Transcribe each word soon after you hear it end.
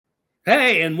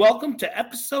Hey, and welcome to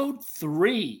episode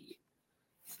three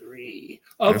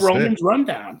of That's it. Roman's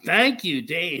Rundown. Thank you,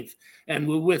 Dave. And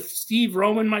we're with Steve,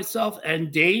 Roman, myself,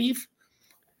 and Dave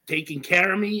taking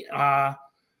care of me.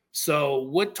 So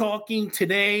we're talking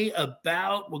today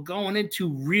we're going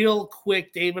into real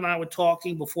quick. Dave and I were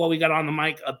talking before we got on the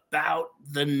mic about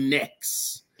the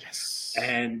Knicks. Yes.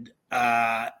 And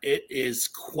it is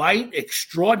quite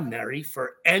extraordinary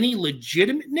for any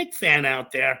legitimate Knicks fan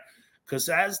out there. Because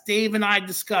as Dave and I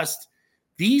discussed,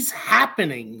 these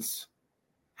happenings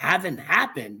haven't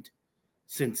happened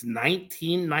since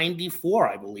 1994,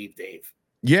 I believe, Dave.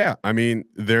 Yeah, I mean,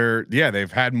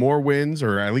 they've had more wins,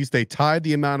 or at least they tied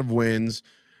the amount of wins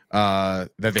that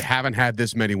they haven't had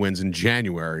this many wins in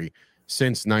January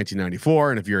since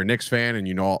 1994. And if you're a Knicks fan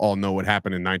and all know what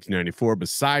happened in 1994,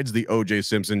 besides the O.J.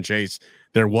 Simpson chase,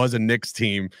 there was a Knicks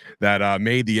team that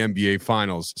made the NBA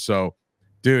Finals. So,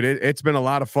 dude, it's been a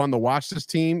lot of fun to watch this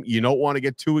team. You don't want to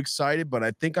get too excited, but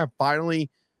I think I finally.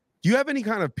 Do you have any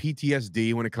kind of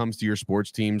PTSD when it comes to your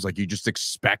sports teams? Like you just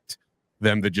expect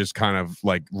them to just kind of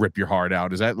like rip your heart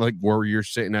out? Is that like where you're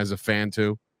sitting as a fan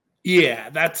too?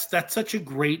 Yeah, that's such a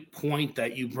great point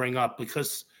that you bring up,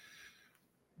 because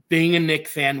being a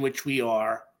Knicks fan, which we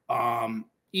are,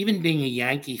 even being a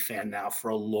Yankee fan now for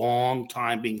a long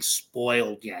time, being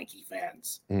spoiled Yankee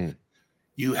fans,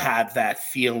 you have that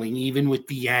feeling, even with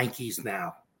the Yankees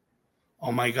now.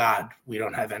 Oh my God, we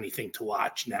don't have anything to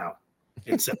watch now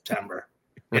in September.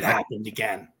 It happened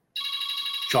again.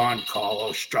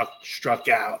 Giancarlo struck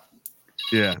out.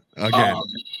 Yeah,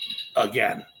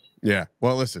 Again. Yeah.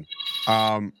 Well, listen,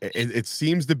 it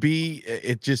seems to be.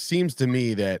 It just seems to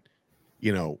me that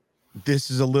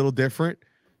this is a little different.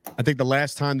 I think the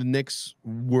last time the Knicks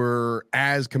were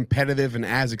as competitive and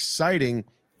as exciting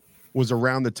was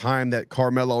around the time that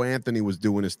Carmelo Anthony was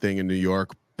doing his thing in New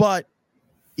York. But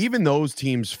even those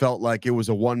teams felt like it was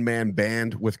a one-man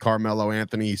band with Carmelo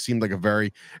Anthony. He seemed like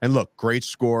great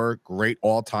scorer, great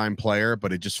all-time player,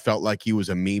 but it just felt like he was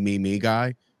a me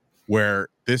guy. Where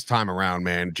this time around,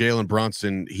 man, Jalen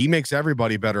Brunson, he makes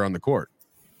everybody better on the court.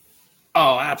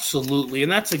 Oh, absolutely.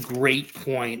 And that's a great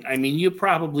point. I mean, you're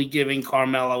probably giving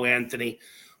Carmelo Anthony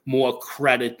more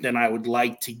credit than I would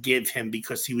like to give him,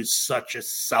 because he was such a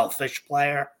selfish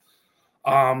player.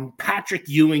 Patrick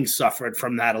Ewing suffered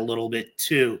from that a little bit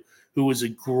too, who was a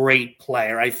great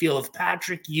player. I feel if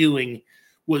Patrick Ewing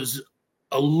was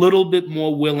a little bit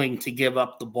more willing to give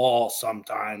up the ball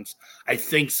sometimes, I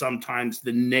think sometimes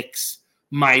the Knicks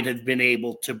might have been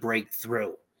able to break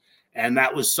through. And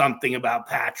that was something about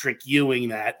Patrick Ewing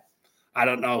that I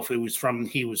don't know if he was from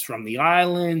the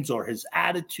islands, or his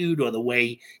attitude, or the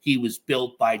way he was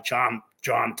built by John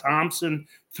Thompson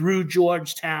through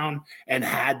Georgetown, and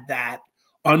had that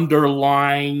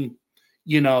underlying,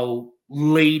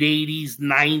 late 80s,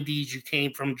 90s. You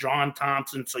came from John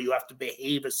Thompson, so you have to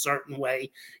behave a certain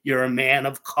way. You're a man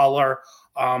of color.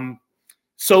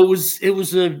 So it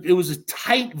was a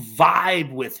tight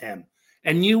vibe with him.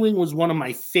 And Ewing was one of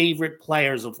my favorite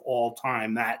players of all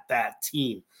time, that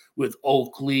team with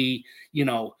Oakley,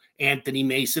 Anthony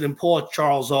Mason, and poor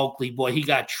Charles Oakley. Boy, he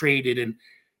got traded. And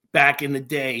back in the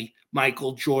day,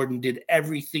 Michael Jordan did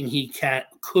everything he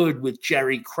could with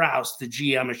Jerry Krause, the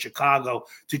GM of Chicago,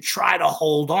 to try to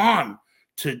hold on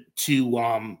to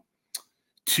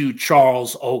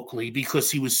Charles Oakley, because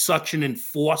he was such an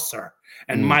enforcer.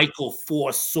 And Michael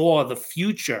foresaw the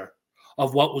future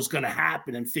of what was going to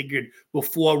happen and figured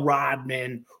before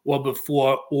Rodman or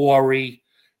before Ori,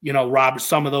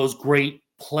 some of those great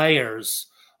players,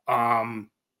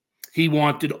 he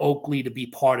wanted Oakley to be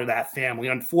part of that family.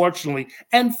 Unfortunately,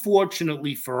 and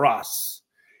fortunately for us,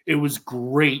 it was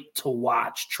great to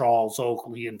watch Charles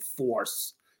Oakley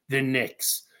enforce the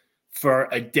Knicks for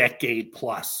a decade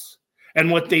plus. And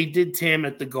what they did to him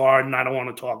at the Garden, I don't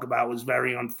want to talk about, was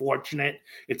very unfortunate.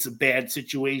 It's a bad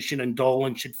situation, and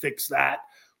Dolan should fix that,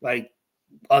 like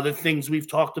other things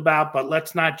we've talked about. But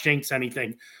let's not jinx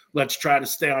anything. Let's try to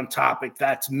stay on topic.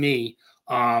 That's me.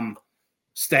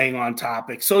 Staying on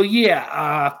topic. So,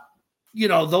 yeah,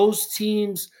 those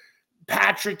teams,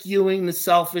 Patrick Ewing, the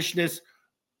selfishness,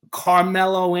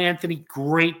 Carmelo Anthony,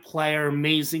 great player,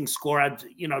 amazing scorer,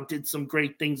 did some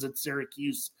great things at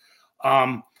Syracuse.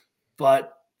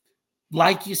 But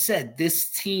like you said,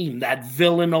 this team, that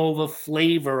Villanova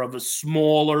flavor of a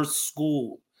smaller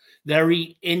school,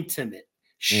 very intimate,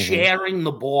 sharing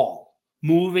the ball,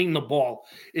 moving the ball.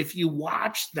 If you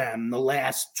watch them the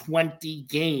last 20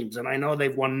 games, and I know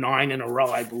they've won 9 in a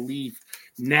row, I believe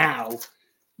now,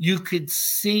 you could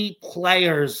see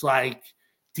players like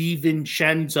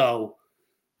DiVincenzo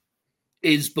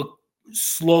is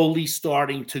slowly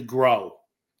starting to grow.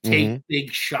 take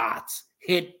big shots,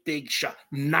 hit big shot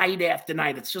night after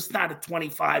night. It's just not a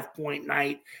 25-point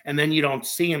night, and then you don't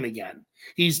see him again.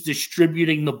 He's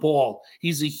distributing the ball.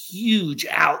 He's a huge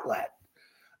outlet.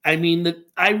 I mean,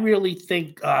 I really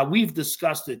think we've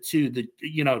discussed it too.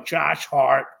 Josh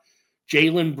Hart,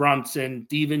 Jalen Brunson,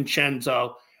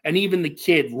 DiVincenzo, and even the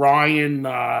kid Ryan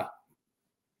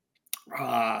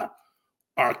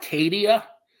Arcadia.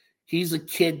 He's a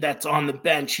kid that's on the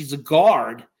bench. He's a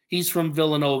guard. He's from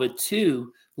Villanova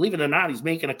too. Believe it or not, he's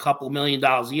making a couple $1 million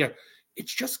a year.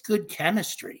 It's just good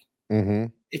chemistry.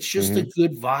 It's just a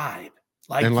good vibe.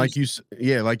 Like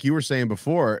you were saying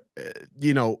before,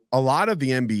 a lot of the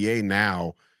NBA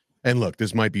now, and look,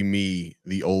 this might be me,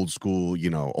 the old school,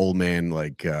 old man,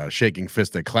 like shaking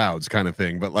fist at clouds kind of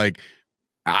thing. But like,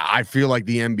 I feel like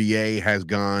the NBA has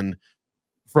gone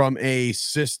from a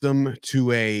system to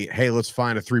hey, let's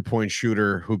find a 3-point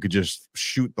shooter who could just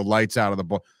shoot the lights out of the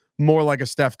ball. More like a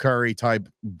Steph Curry type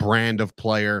brand of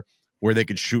player where they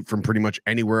could shoot from pretty much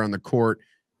anywhere on the court.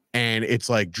 And it's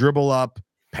like dribble up,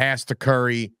 pass to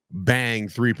Curry, bang,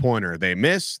 3-pointer. They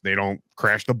miss. They don't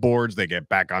crash the boards. They get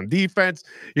back on defense.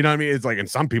 You know what I mean? It's like, and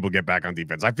some people get back on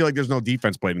defense. I feel like there's no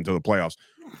defense played until the playoffs.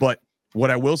 But what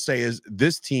I will say is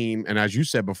this team, and as you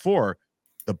said before,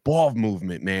 the ball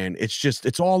movement, man,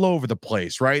 it's all over the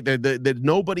place, right?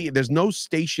 There's no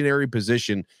stationary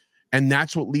position. And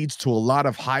that's what leads to a lot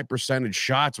of high percentage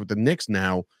shots with the Knicks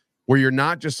now, where you're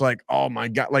not just like, oh my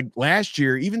God, like last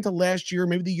year, even to last year,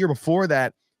 maybe the year before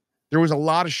that, there was a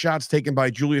lot of shots taken by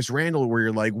Julius Randle where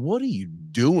you're like, what are you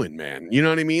doing, man? You know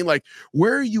what I mean? Like,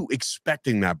 where are you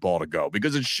expecting that ball to go?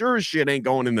 Because it sure as shit ain't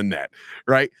going in the net,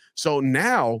 right? So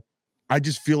now I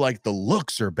just feel like the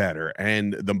looks are better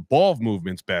and the ball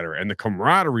movement's better and the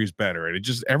camaraderie is better. And it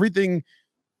just everything,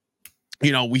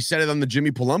 we said it on the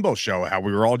Jimmy Palumbo show, how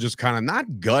we were all just kind of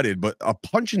not gutted, but a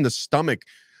punch in the stomach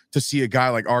to see a guy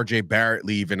like RJ Barrett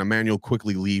leave and Emmanuel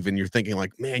quickly leave. And you're thinking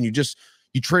like, man, you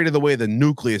traded away the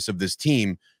nucleus of this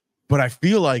team. But I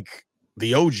feel like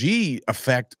the OG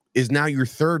effect is now your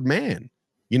third man,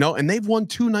 and they've won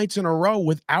 2 nights in a row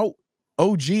without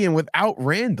OG and without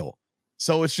Randall.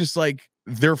 So it's just like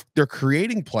they're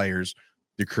creating players,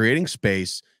 they're creating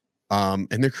space, and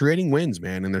they're creating wins,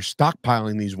 man. And they're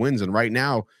stockpiling these wins. And right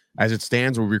now, as it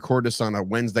stands, we record this on a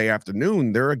Wednesday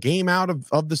afternoon, they're a game out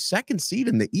of the second seed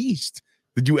in the East.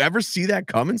 Did you ever see that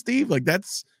coming, Steve? Like,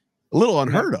 that's a little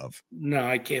unheard of. No,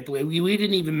 I can't believe we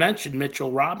didn't even mention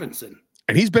Mitchell Robinson.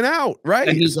 And he's been out, right?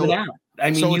 And he's been out.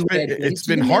 I mean, so it's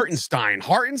been Hartenstein.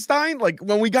 Hartenstein, like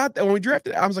when we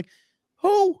drafted, I was like,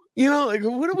 who? Like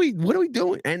what are we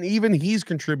doing? And even he's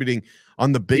contributing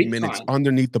on the big minutes time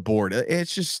underneath the board.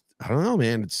 It's just, I don't know,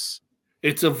 man.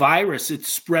 It's a virus.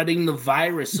 It's spreading the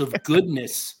virus of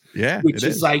goodness. Yeah, which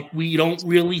is like we don't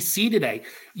really see today.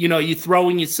 You're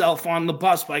throwing yourself on the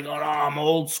bus by going, "Oh, I'm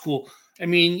old school." I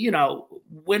mean,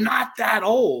 we're not that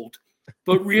old,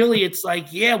 but really it's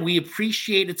like, yeah, we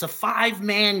appreciate it's a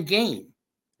 5-man game.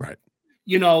 Right.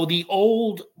 The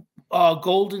old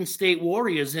Golden State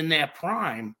Warriors in their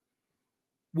prime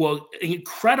were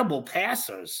incredible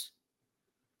passers.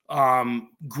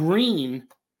 Green,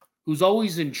 who's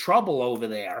always in trouble over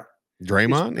there.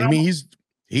 Draymond, I mean,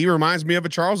 he reminds me of a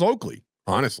Charles Oakley,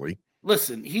 honestly.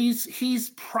 Listen, he's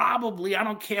probably, I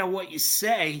don't care what you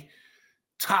say,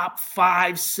 top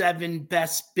 5, 7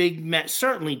 best big men,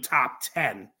 certainly top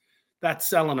 10. That's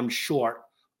selling him short.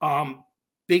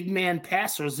 Big man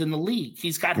passers in the league.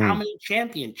 He's got how many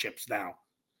championships now?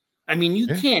 I mean, you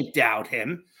can't doubt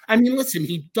him. I mean, listen,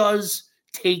 he does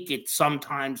take it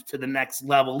sometimes to the next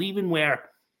level, even where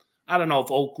I don't know if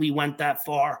Oakley went that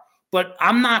far, but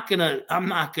I'm not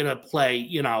gonna play,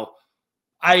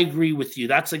 I agree with you.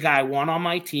 That's a guy I want on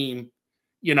my team.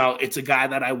 It's a guy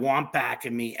that I want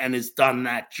backing me and has done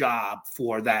that job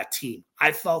for that team.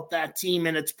 I felt that team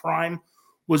in its prime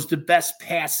was the best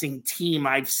passing team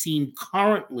I've seen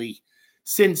currently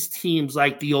since teams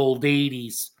like the old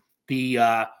 80s,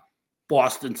 the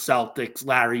Boston Celtics,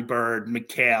 Larry Bird,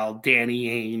 McHale, Danny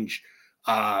Ainge.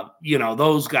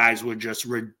 Those guys were just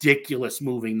ridiculous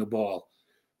moving the ball.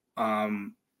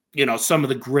 Some of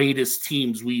the greatest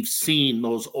teams we've seen,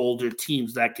 those older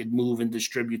teams that could move and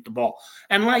distribute the ball.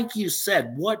 And like you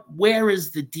said, where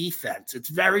is the defense? It's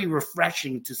very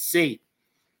refreshing to see.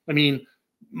 I mean,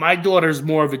 my daughter's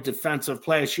more of a defensive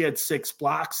player. She had 6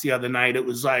 blocks the other night. It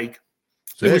was like,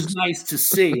 it was nice to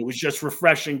see. It was just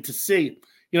refreshing to see.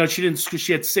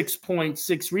 She had 6 points,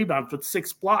 6 rebounds, but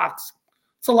 6 blocks.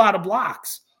 It's a lot of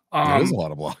blocks. That is a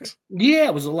lot of blocks. Yeah,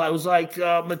 it was a lot. It was like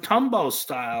Mutombo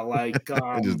style, like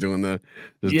doing the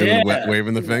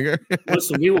waving the finger.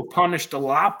 Listen, we were punished a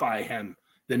lot by him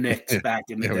the Knicks back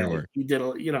in the Yeah, we day. were. He did,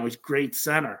 he's great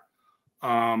center.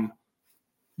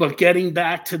 But getting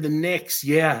back to the Knicks,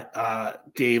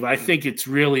 Dave, I think it's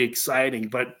really exciting.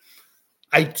 But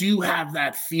I do have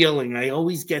that feeling. I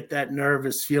always get that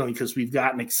nervous feeling because we've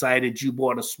gotten excited. You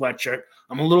bought a sweatshirt.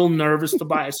 I'm a little nervous to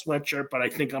buy a sweatshirt, but I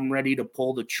think I'm ready to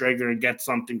pull the trigger and get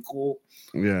something cool.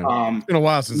 Yeah. It's been a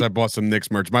while since I bought some Knicks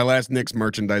merch. My last Knicks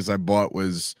merchandise I bought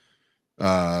was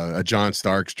a John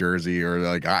Starks jersey, or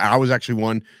like I was actually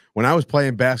one when I was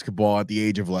playing basketball at the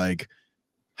age of like,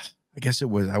 I guess I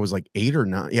was like 8 or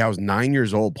 9. Yeah, I was 9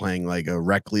 years old playing like a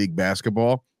rec league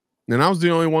basketball. And I was the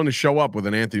only one to show up with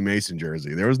an Anthony Mason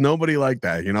jersey. There was nobody like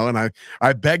that, and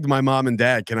I begged my mom and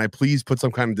dad, can I please put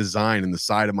some kind of design in the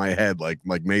side of my head like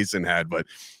Mason had, but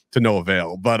to no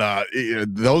avail. But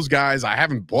those guys, I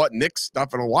haven't bought Knicks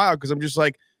stuff in a while because I'm just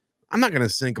like, I'm not going to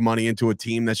sink money into a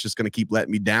team that's just going to keep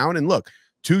letting me down. And look,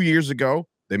 2 years ago,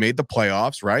 they made the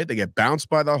playoffs, right? They get bounced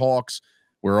by the Hawks.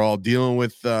 We're all dealing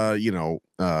with, whoever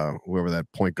that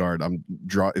point guard.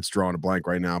 It's drawing a blank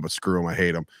right now, but screw him. I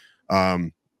hate him.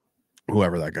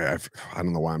 Whoever that guy. I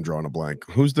don't know why I'm drawing a blank.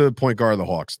 Who's the point guard of the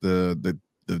Hawks? The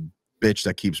bitch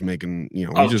that keeps making,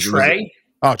 Trey?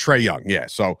 Oh, Trey Young. Yeah.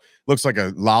 So looks like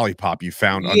a lollipop you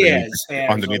found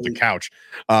underneath the couch.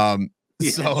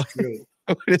 So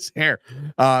with his hair.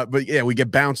 But yeah, we get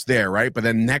bounced there, right? But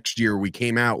then next year we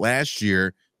came out last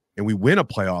year and we win a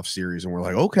playoff series, and we're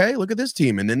like, okay, look at this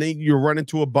team. And then you run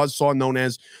into a buzzsaw known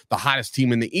as the hottest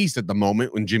team in the East at the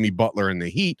moment when Jimmy Butler and the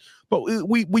Heat. But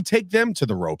we take them to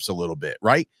the ropes a little bit,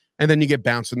 right? And then you get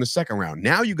bounced in the second round.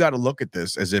 Now you got to look at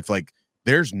this as if like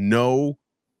there's no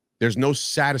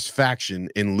satisfaction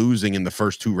in losing in the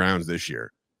first 2 rounds this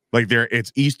year. Like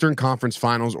it's Eastern Conference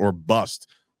Finals or bust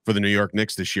for the New York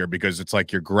Knicks this year, because it's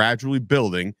like you're gradually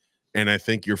building, and I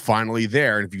think you're finally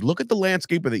there. And if you look at the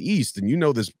landscape of the East, and you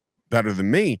know this better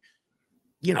than me,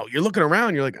 you're looking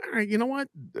around, you're like, all right, you know what?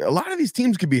 A lot of these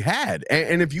teams could be had.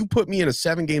 And if you put me in a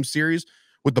 7-game series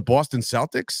with the Boston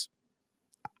Celtics,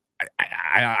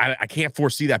 I can't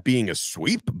foresee that being a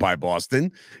sweep by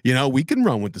Boston. We can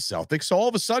run with the Celtics. So all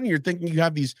of a sudden you're thinking you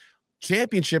have these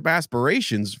championship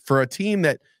aspirations for a team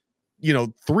that,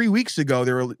 3 weeks ago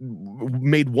they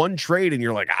made one trade and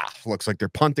you're like, looks like they're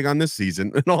punting on this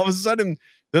season. And all of a sudden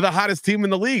they're the hottest team in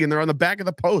the league, and they're on the back of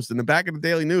the Post and the back of the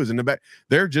Daily News, and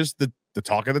they're just the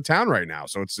talk of the town right now.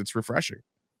 So it's refreshing.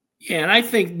 Yeah, and I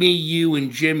think me, you,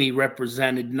 and Jimmy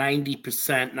represented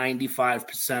 90%,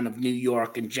 95% of New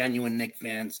York and genuine Knicks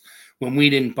fans when we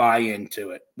didn't buy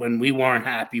into it, when we weren't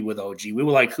happy with OG. We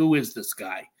were like, who is this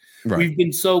guy? Right. We've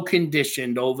been so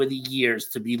conditioned over the years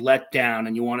to be let down,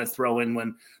 and you want to throw in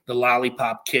when the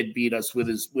lollipop kid beat us with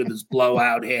his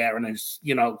blowout hair and his,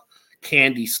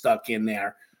 candy stuck in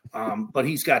there. But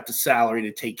he's got the salary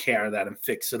to take care of that and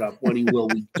fix it up. What he will,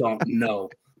 we don't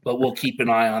know. But we'll keep an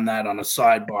eye on that on a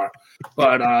sidebar.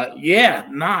 But,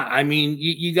 I mean,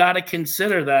 you got to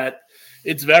consider that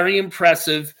it's very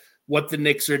impressive what the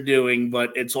Knicks are doing,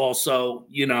 but it's also,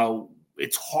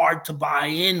 it's hard to buy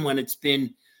in when it's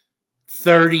been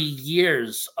 30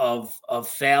 years of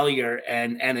failure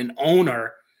and an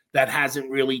owner that hasn't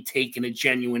really taken a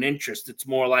genuine interest. It's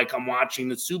more like I'm watching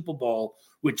the Super Bowl,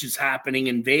 which is happening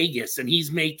in Vegas, and he's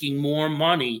making more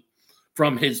money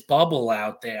from his bubble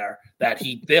out there that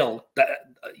he built,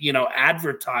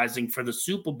 advertising for the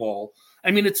Super Bowl.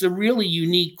 I mean, it's a really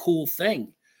unique, cool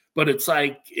thing, but it's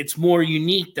like, it's more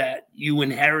unique that you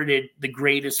inherited the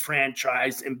greatest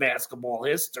franchise in basketball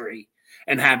history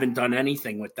and haven't done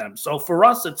anything with them. So for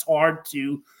us, it's hard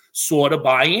to sort of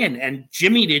buy in. And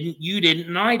Jimmy didn't, you didn't,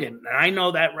 and I didn't. And I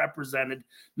know that represented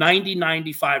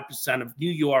 95% of New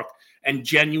York and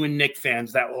genuine Knicks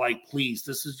fans that were like, please,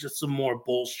 this is just some more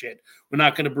bullshit. We're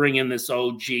not going to bring in this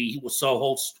OG. He will so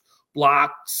host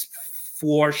blocks,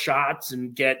 4 shots,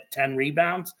 and get 10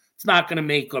 rebounds. It's not going to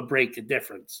make or break a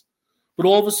difference. But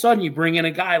all of a sudden, you bring in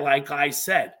a guy, like I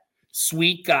said,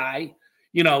 sweet guy,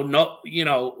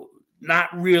 not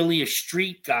really a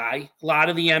street guy. A lot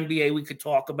of the NBA, we could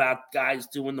talk about guys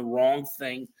doing the wrong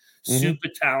thing, super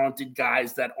talented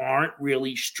guys that aren't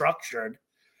really structured.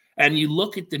 And you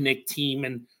look at the Knicks team,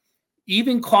 and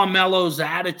even Carmelo's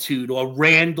attitude or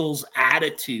Randall's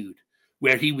attitude,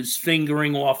 where he was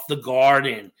fingering off the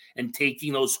garden and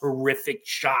taking those horrific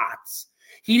shots.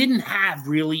 He didn't have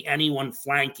really anyone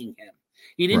flanking him.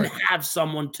 He didn't have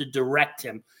someone to direct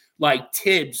him like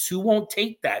Tibbs, who won't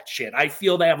take that shit. I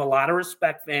feel they have a lot of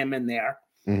respect for him in there.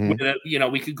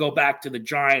 We could go back to the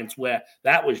Giants where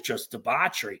that was just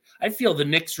debauchery. I feel the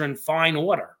Knicks are in fine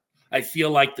order. I feel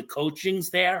like the coaching's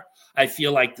there. I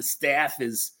feel like the staff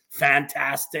is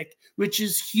fantastic, which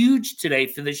is huge today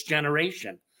for this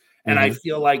generation. And I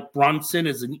feel like Brunson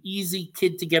is an easy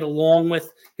kid to get along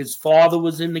with. His father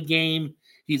was in the game.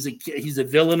 He's a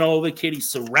Villanova kid. He's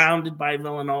surrounded by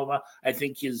Villanova. I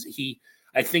think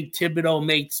Thibodeau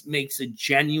makes a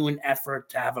genuine effort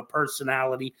to have a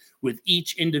personality with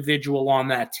each individual on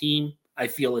that team. I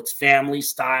feel it's family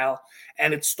style,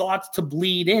 and it starts to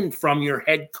bleed in from your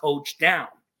head coach down.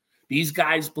 These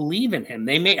guys believe in him.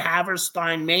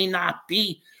 Haverstein may not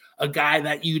be a guy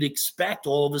that you'd expect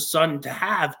all of a sudden to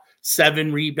have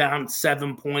 7 rebounds,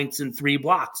 7 points, and 3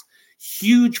 blocks.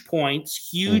 Huge points,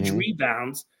 huge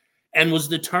rebounds, and was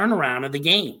the turnaround of the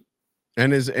game.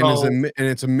 And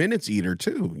it's a minutes eater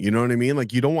too. You know what I mean?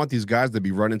 Like, you don't want these guys to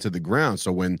be running to the ground.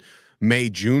 So when May,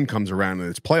 June comes around and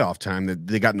it's playoff time, that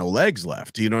they got no legs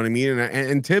left. You know what I mean?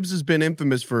 And Tibbs has been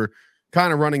infamous for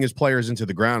kind of running his players into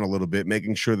the ground a little bit,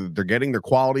 making sure that they're getting their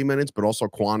quality minutes, but also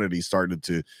quantity started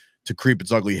to creep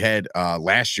its ugly head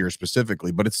last year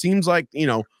specifically. But it seems like,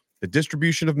 the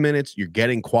distribution of minutes, you're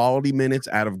getting quality minutes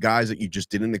out of guys that you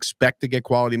just didn't expect to get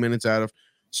quality minutes out of.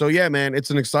 So yeah, man, it's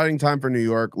an exciting time for New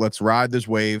York. Let's ride this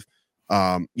wave.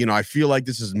 I feel like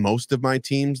this is most of my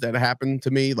teams that happened to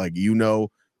me. Like,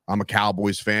 I'm a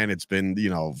Cowboys fan. It's been,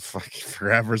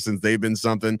 forever since they've been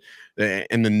something.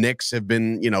 And the Knicks have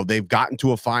been, they've gotten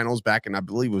to a finals back in, I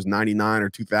believe it was 99 or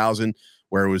 2000,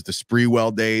 where it was the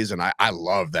Sprewell days. And I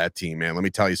love that team, man. Let me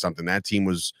tell you something. That team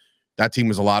was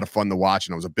a lot of fun to watch.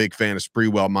 And I was a big fan of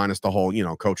Sprewell, minus the whole,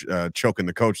 coach choking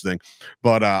the coach thing.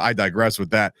 But I digress with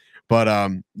that. But,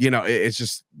 it's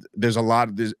just,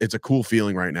 it's a cool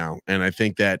feeling right now. And I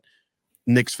think that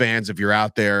Knicks fans, if you're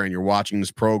out there and you're watching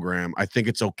this program, I think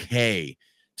it's okay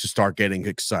to start getting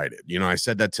excited. I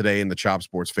said that today in the Chop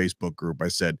Sports Facebook group. I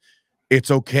said,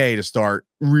 it's okay to start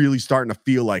really starting to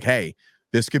feel like, hey,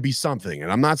 this could be something.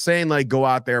 And I'm not saying like go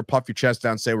out there, puff your chest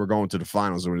down, say we're going to the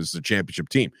finals or it's a championship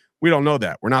team. We don't know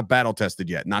that. We're not battle tested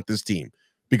yet. Not this team.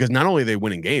 Because not only are they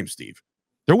winning games, Steve,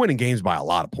 they're winning games by a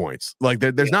lot of points. Like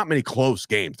there's not many close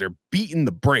games. They're beating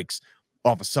the brakes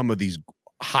off of some of these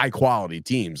high quality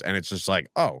teams. And it's just like,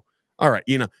 oh, all right.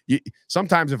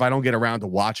 Sometimes if I don't get around to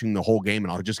watching the whole game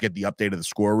and I'll just get the update of the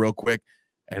score real quick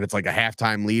and it's like a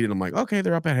halftime lead and I'm like, okay,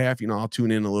 they're up at half, I'll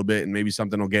tune in a little bit and maybe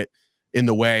something will get in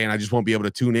the way and I just won't be able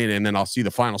to tune in. And then I'll see the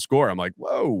final score. I'm like,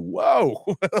 whoa.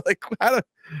 Like how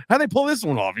they pull this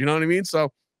one off? You know what I mean?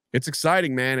 So it's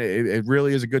exciting, man. It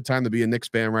really is a good time to be a Knicks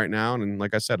fan right now. And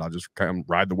like I said, I'll just kind of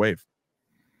ride the wave.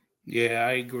 Yeah,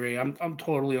 I agree. I'm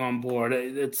totally on board.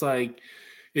 It's like,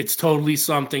 it's totally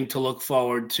something to look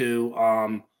forward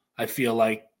to. I feel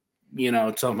like,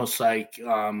 it's almost like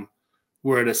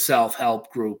we're at a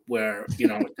self-help group where,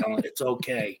 it's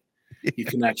okay. You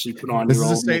can actually put on your own.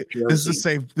 This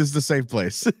is the safe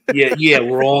place. Yeah,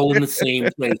 we're all in the same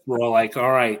place. We're all like,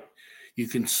 all right, you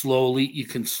can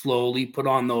slowly put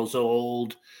on those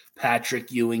old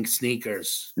Patrick Ewing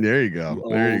sneakers. There you go.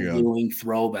 Ewing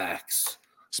throwbacks.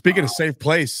 Speaking of safe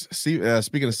place, Steve, who's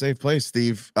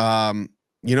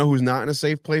not in a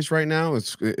safe place right now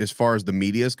as far as the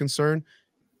media is concerned?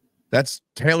 That's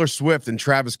Taylor Swift and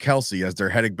Travis Kelce as they're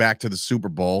heading back to the Super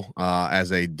Bowl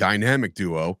as a dynamic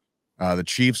duo. The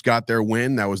Chiefs got their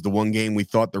win. That was the one game we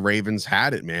thought the Ravens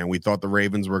had it, man. We thought the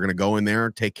Ravens were going to go in there,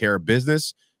 take care of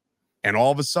business. And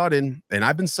all of a sudden, and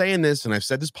I've been saying this and I've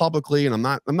said this publicly, and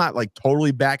I'm not like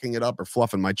totally backing it up or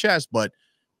fluffing my chest, but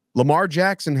Lamar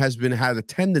Jackson has a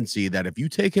tendency that if you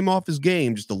take him off his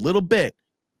game just a little bit,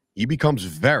 he becomes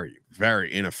very,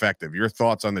 very ineffective. Your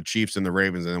thoughts on the Chiefs and the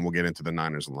Ravens, and then we'll get into the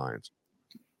Niners and Lions.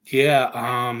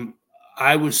 Yeah,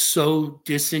 I was so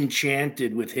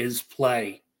disenchanted with his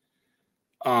play.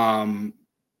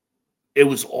 It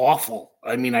was awful.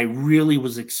 I mean, I really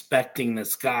was expecting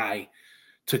this guy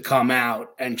to come out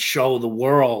and show the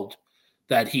world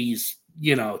that he's,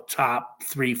 top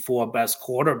 3-4 best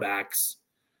quarterbacks.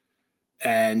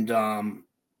 And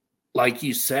like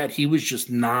you said, he was just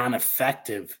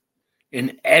non-effective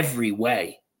in every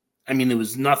way. I mean, there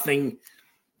was nothing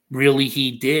really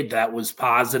he did that was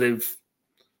positive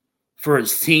for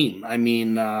his team. I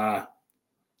mean, I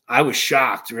was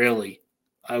shocked, really.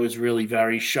 I was really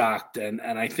very shocked. And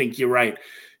I think you're right.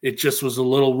 It just was a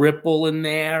little ripple in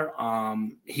there.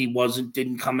 He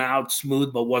didn't come out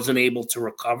smooth, but wasn't able to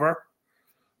recover.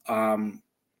 It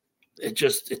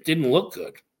didn't look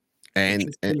good.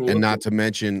 And not to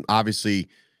mention, obviously,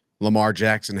 Lamar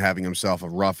Jackson having himself a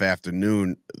rough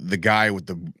afternoon. The guy with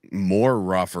the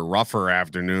rougher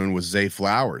afternoon was Zay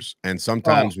Flowers. And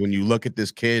sometimes when you look at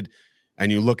this kid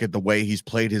and you look at the way he's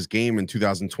played his game in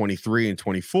 2023 and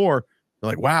 24,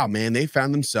 you're like, wow, man, they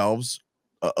found themselves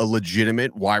a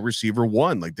legitimate wide receiver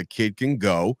 1. Like, the kid can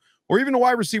go, or even a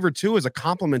wide receiver 2 as a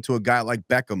compliment to a guy like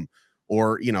Beckham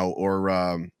or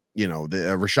you know, the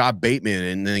Rashad Bateman,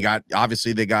 and then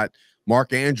they got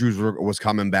Mark Andrews was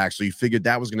coming back, so you figured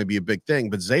that was going to be a big thing.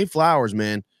 But Zay Flowers,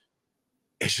 man,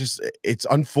 it's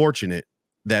unfortunate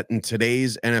that in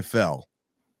today's NFL,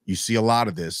 you see a lot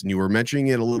of this, and you were mentioning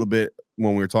it a little bit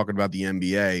when we were talking about the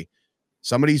NBA.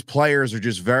 Some of these players are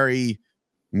just very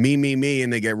me,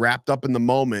 and they get wrapped up in the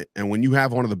moment. And when you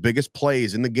have one of the biggest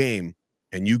plays in the game,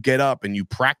 and you get up and you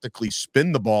practically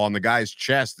spin the ball on the guy's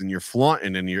chest, and you're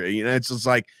flaunting, and it's just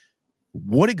like,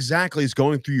 what exactly is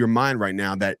going through your mind right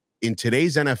now that in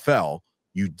today's NFL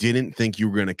you didn't think you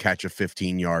were going to catch a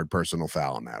 15-yard personal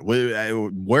foul on that?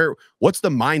 What's the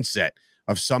mindset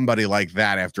of somebody like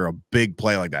that after a big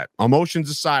play like that? Emotions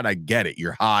aside, I get it.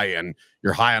 You're high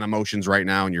on emotions right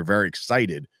now, and you're very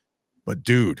excited. But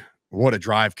dude, what a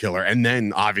drive killer! And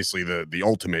then obviously the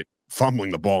ultimate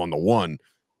fumbling the ball on the one.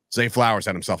 Zay Flowers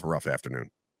had himself a rough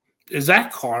afternoon. Is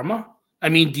that karma? I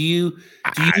mean, do you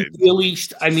really?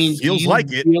 I mean, feels like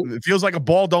it. It feels like a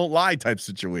ball don't lie type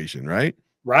situation, right?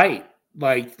 Right.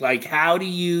 Like how do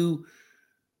you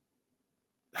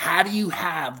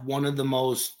have one of the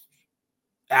most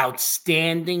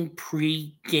outstanding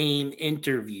pre-game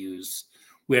interviews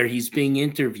where he's being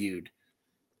interviewed?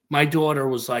 My daughter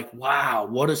was like, wow,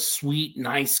 what a sweet,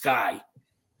 nice guy.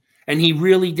 And he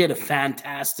really did a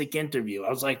fantastic interview. I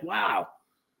was like, wow,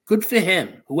 good for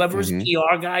him. Whoever his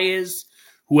PR guy is,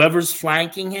 whoever's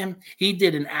flanking him, he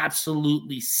did an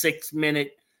absolutely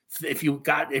 6-minute. If you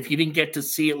didn't get to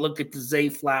see it, look at the Zay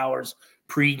Flowers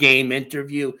pregame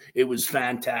interview. It was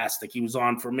fantastic. He was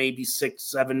on for maybe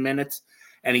 6-7 minutes,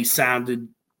 and he sounded.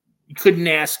 You couldn't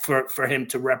ask for him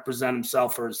to represent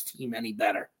himself or his team any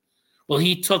better. Well,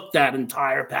 he took that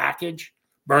entire package,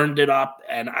 burned it up,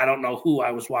 and I don't know who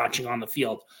I was watching on the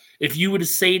field. If you were to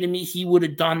say to me he would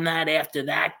have done that after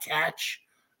that catch,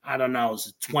 I don't know, it was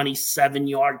a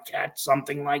 27-yard catch,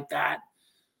 something like that.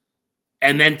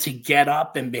 And then to get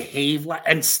up and behave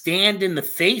and stand in the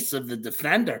face of the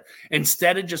defender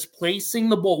instead of just placing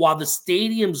the ball while the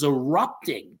stadium's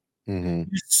erupting. You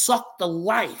sucked the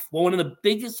life. One of the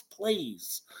biggest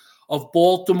plays of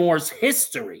Baltimore's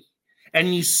history.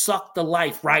 And you suck the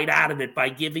life right out of it by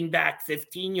giving back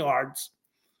 15 yards.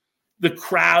 The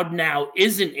crowd now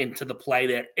isn't into the play.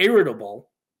 They're irritable.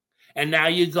 And now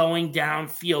you're going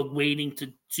downfield waiting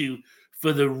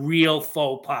for the real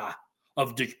faux pas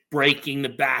of breaking the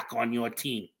back on your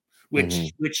team,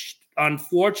 which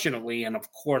unfortunately, and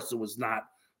of course it was not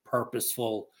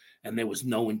purposeful, and there was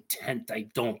no intent, I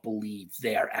don't believe,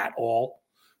 there at all.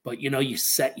 But, you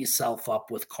set yourself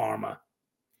up with karma.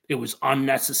 It was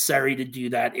unnecessary to do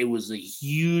that. It was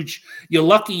you're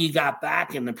lucky you got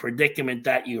back in the predicament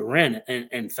that you were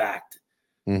in fact,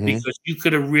 because you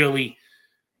could have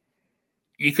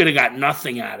got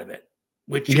nothing out of it.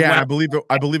 I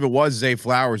believe it was Zay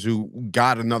Flowers who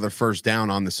got another first down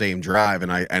on the same drive.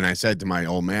 And I said to my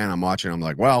old man, I'm watching, I'm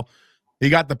like, well, he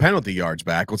got the penalty yards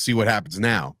back. Let's see what happens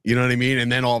now. You know what I mean?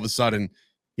 And then all of a sudden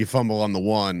he fumbled on the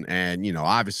one, and,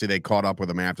 obviously they caught up with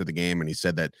him after the game, and he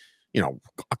said that,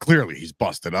 clearly he's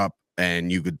busted up,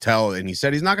 and you could tell. And he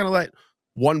said he's not going to let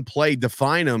one play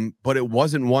define him, but it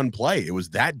wasn't one play. It was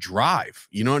that drive.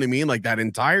 You know what I mean? Like, that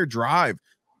entire drive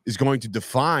is going to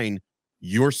define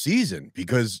your season,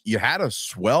 because you had a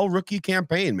swell rookie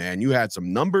campaign, man. You had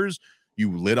some numbers.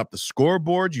 You lit up the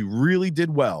scoreboard. You really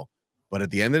did well. But at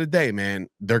the end of the day, man,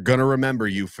 they're going to remember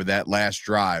you for that last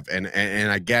drive. And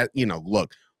I get,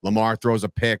 look, Lamar throws a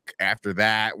pick after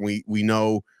that. We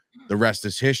know the rest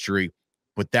is history.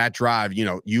 But that drive,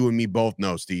 you and me both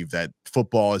know, Steve, that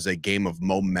football is a game of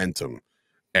momentum.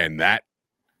 And that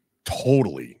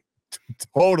totally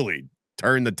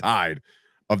turned the tide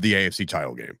of the AFC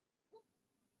title game.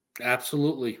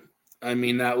 Absolutely. I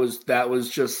mean, that was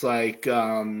just like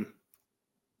that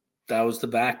was the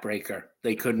backbreaker.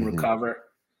 They couldn't recover.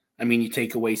 I mean, you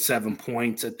take away 7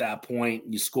 points at that point,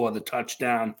 you score the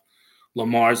touchdown.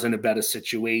 Lamar's in a better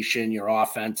situation. Your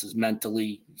offense is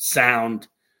mentally sound.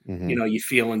 You're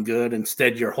feeling good.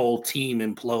 Instead, your whole team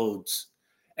implodes.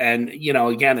 And,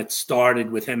 again, it started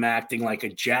with him acting like a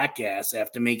jackass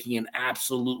after making an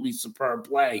absolutely superb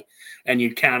play. And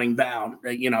you're counting back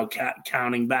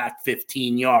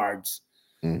 15 yards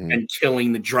and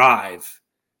killing the drive.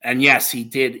 And yes, he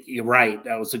did. You're right.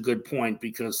 That was a good point,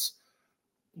 because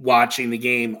watching the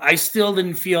game, I still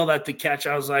didn't feel that the catch.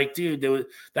 I was like, dude,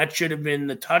 that should have been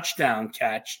the touchdown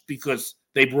catch, because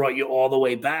they brought you all the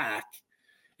way back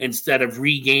instead of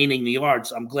regaining the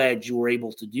yards. I'm glad you were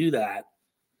able to do that.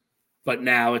 But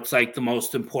now it's like the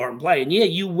most important play. And yeah,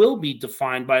 you will be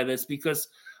defined by this, because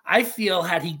I feel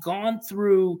had he gone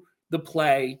through the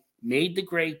play, made the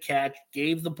great catch,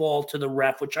 gave the ball to the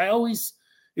ref, which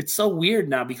it's It's so weird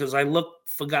now because I look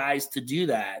for guys to do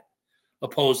that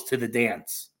opposed to the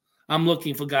dance. I'm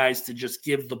looking for guys to just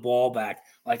give the ball back.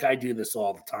 Like I do this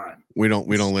all the time. We don't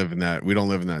live in that. We don't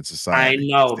live in that I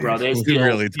society, know, bro. Steve. There's We the old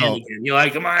really man don't. again. You're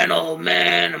like, am I an old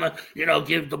man?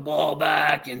 Give the ball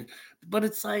back. But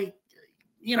it's like,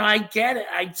 I get it.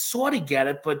 I sort of get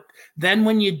it. But then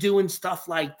when you're doing stuff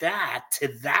like that, to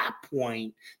that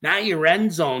point, now you're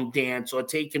end zone dance or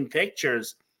taking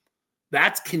pictures.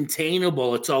 That's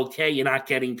containable. It's okay. You're not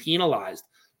getting penalized.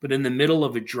 But in the middle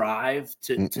of a drive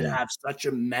to have such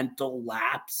a mental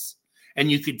lapse,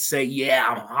 and you could say, yeah,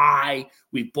 I'm high.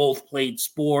 We both played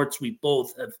sports. We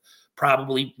both have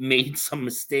probably made some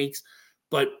mistakes.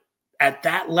 But at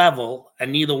that level,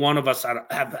 and neither one of us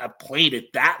have played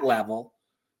at that level,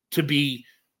 to be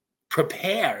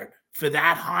prepared for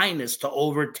that highness to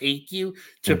overtake you,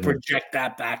 to project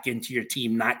that back into your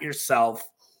team, not yourself.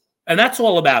 And that's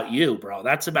all about you, bro.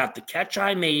 That's about the catch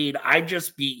I made. I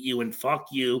just beat you and fuck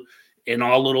you in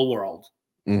our little world.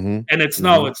 And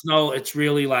it's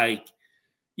really like,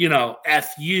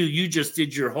 F you. You just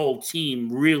did your whole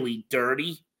team really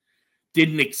dirty.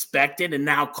 Didn't expect it. And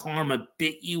now karma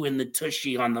bit you in the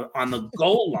tushy on the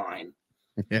goal line.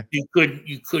 Yeah.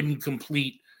 You couldn't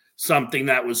complete something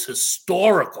that was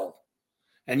historical.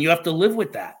 And you have to live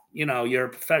with that. You're a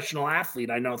professional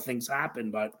athlete. I know things happen,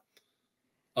 but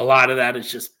a lot of that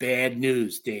is just bad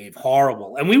news, Dave.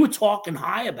 Horrible. And we were talking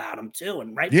high about him too.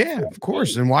 And Yeah, of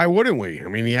course. And why wouldn't we? I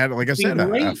mean, he had, like I said,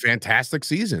 a fantastic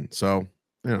season. So,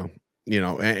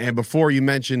 and before you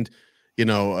mentioned,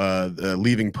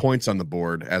 leaving points on the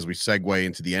board as we segue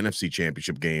into the NFC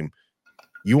Championship game,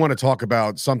 you want to talk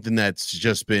about something that's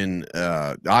just been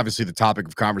obviously the topic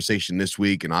of conversation this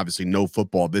week, and obviously no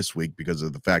football this week because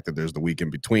of the fact that there's the week in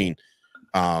between.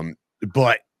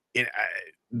 But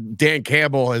Dan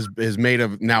Campbell has made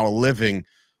now a living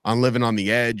on living on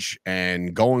the edge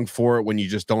and going for it when you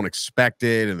just don't expect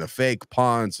it, and the fake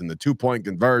punts and the 2-point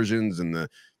conversions and the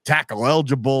tackle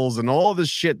eligibles and all this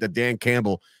shit that Dan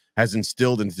Campbell has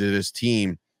instilled into this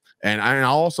team. And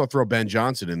I'll also throw Ben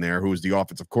Johnson in there, who is the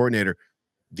offensive coordinator.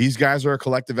 These guys are a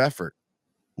collective effort.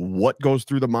 What goes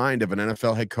through the mind of an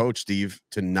NFL head coach, Steve,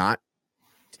 to not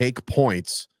take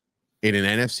points in an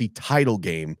NFC title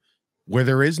game where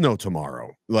there is no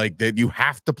tomorrow? Like that, you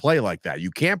have to play like that.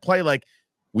 You can't play like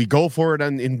we go for it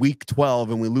in week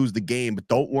 12 and we lose the game, but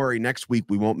don't worry, next week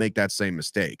we won't make that same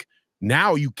mistake.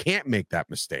 Now you can't make that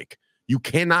mistake. You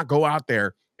cannot go out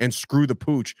there and screw the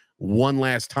pooch one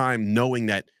last time knowing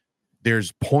that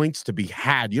there's points to be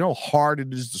had. You know how hard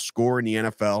it is to score in the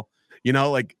NFL?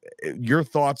 Your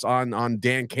thoughts on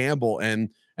Dan Campbell and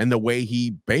the way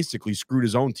he basically screwed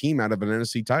his own team out of an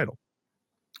NFC title.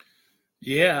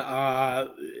 Yeah.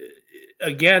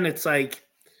 Again, it's like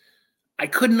I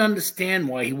couldn't understand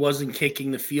why he wasn't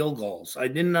kicking the field goals. I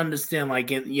didn't understand,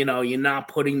 you're not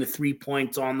putting the 3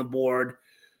 points on the board.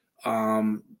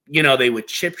 They were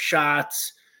chip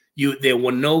shots. There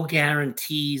were no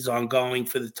guarantees on going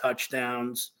for the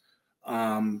touchdowns.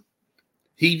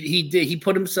 He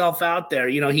put himself out there.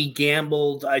 He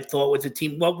gambled, I thought, with the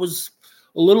team. What was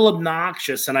a little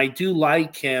obnoxious, and I do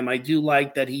like him. I do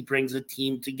like that he brings a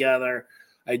team together.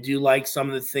 I do like some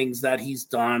of the things that he's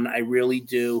done. I really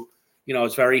do. I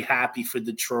was very happy for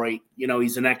Detroit.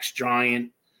 He's an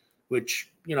ex-Giant, which,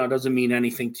 doesn't mean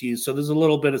anything to you. So there's a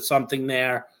little bit of something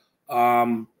there.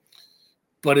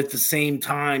 But at the same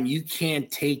time, you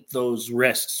can't take those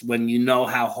risks when you know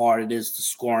how hard it is to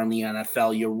score in the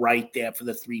NFL. You're right there for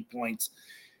the 3 points.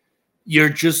 You're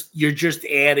just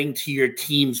adding to your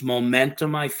team's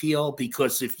momentum, I feel,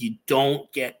 because if you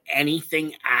don't get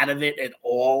anything out of it at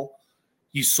all,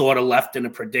 you sort of left in a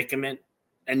predicament.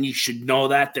 And you should know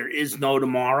that there is no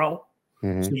tomorrow.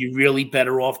 So you're really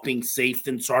better off being safe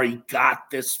than sorry. You got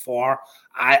this far.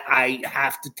 I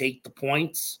have to take the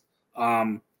points.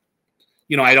 I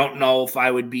don't know if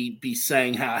I would be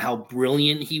saying how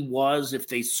brilliant he was if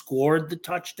they scored the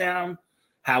touchdown,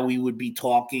 how we would be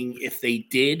talking if they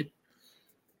did.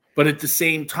 But at the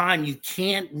same time, you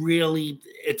can't really,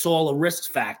 it's all a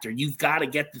risk factor. You've got to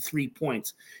get the 3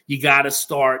 points. You got to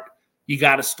start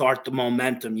the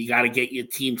momentum. You got to get your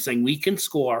team saying, we can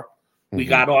score. We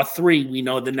got our 3. We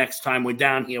know the next time we're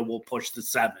down here, we'll push the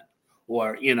 7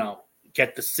 or,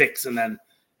 get the 6 and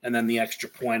then the extra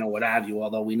point or what have you.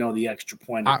 Although we know the extra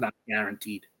point is not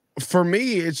guaranteed. For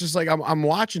me, it's just like I'm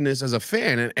watching this as a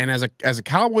fan and as a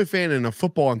Cowboy fan and a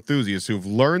football enthusiast who've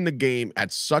learned the game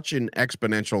at such an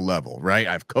exponential level, right?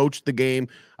 I've coached the game,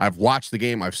 I've watched the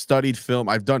game, I've studied film,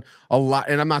 I've done a lot,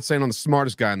 and I'm not saying I'm the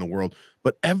smartest guy in the world,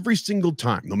 but every single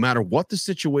time, no matter what the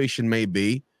situation may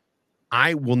be,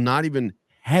 I will not even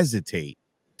hesitate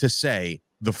to say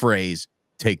the phrase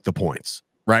 "take the points."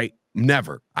 Right?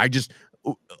 Never.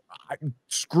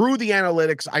 Screw the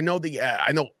analytics. I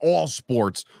know all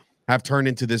sports have turned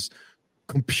into this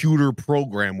computer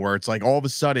program where it's like all of a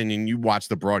sudden, and you watch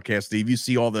the broadcast, Steve, you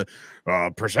see all the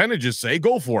percentages say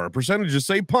go for it, percentages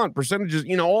say punt, percentages,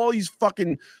 all these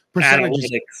fucking percentages.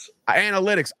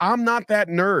 Analytics. I'm not that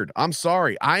nerd. I'm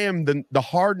sorry. I am the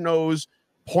hard nose.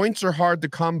 Points are hard to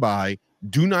come by.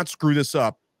 Do not screw this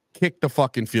up. Kick the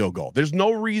fucking field goal. There's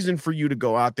no reason for you to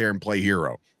go out there and play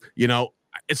hero.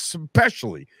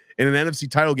 Especially in an NFC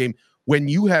title game when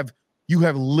you have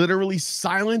literally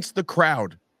silenced the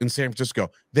crowd in San Francisco.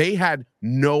 They had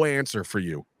no answer for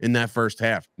you in that first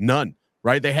half. None,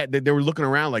 right? They were looking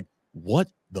around like, what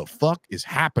the fuck is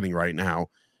happening right now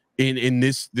in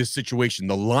this situation?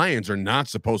 The Lions are not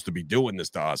supposed to be doing this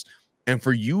to us. And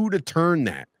for you to turn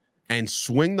that and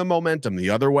swing the momentum the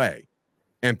other way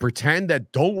and pretend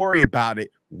that don't worry about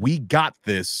it, we got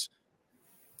this.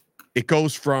 It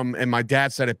goes from, and my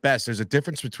dad said it best, there's a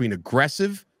difference between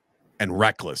aggressive and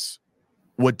reckless.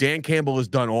 What Dan Campbell has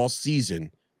done all season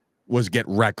was get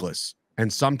reckless.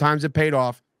 And sometimes it paid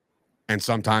off, and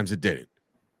sometimes it didn't.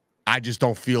 I just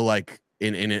don't feel like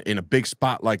in a big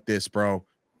spot like this, bro,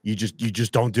 you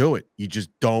just don't do it. You just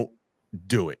don't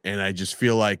do it. And I just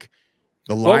feel like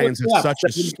the Lions have such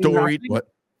a storied. What?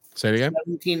 Say it again.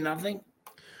 17-0.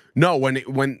 No,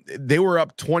 when they were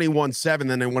up 21-7,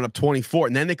 then they went up 24,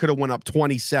 and then they could have went up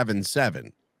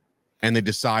 27-7, and they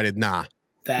decided, nah.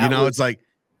 It's like,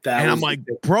 and I'm like,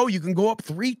 bro, you can go up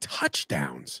 3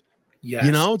 touchdowns. Yes.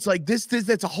 It's like this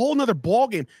that's a whole nother ball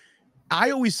game.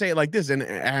 I always say it like this, and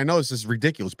I know this is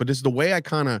ridiculous, but this is the way I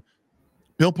kind of.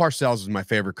 Bill Parcells is my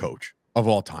favorite coach of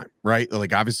all time, right?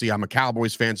 Like, obviously, I'm a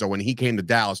Cowboys fan, so when he came to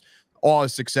Dallas, all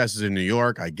his successes in New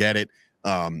York, I get it.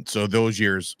 So those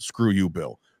years, screw you,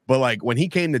 Bill. But like when he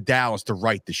came to Dallas to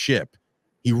right the ship,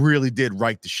 he really did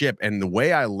right the ship. And the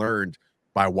way I learned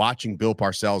by watching Bill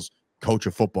Parcells coach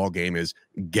a football game is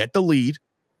get the lead,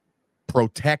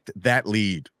 protect that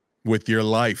lead with your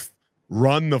life,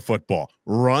 run the football,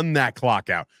 run that clock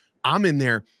out. I'm in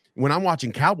there when I'm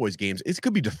watching Cowboys games. It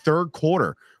could be the third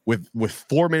quarter with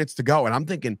 4 minutes to go. And I'm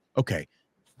thinking, okay,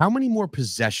 how many more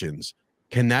possessions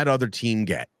can that other team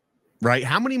get? Right?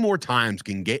 How many more times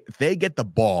if they get the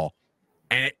ball?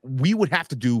 And we would have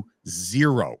to do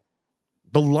 0.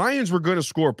 The Lions were going to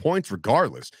score points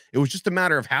regardless. It was just a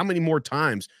matter of how many more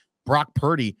times Brock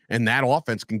Purdy and that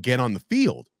offense can get on the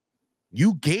field.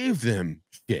 You gave them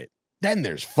shit. Then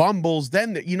there's fumbles.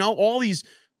 Then, all these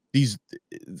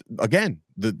again,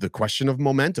 the question of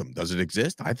momentum. Does it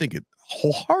exist? I think it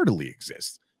wholeheartedly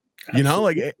exists.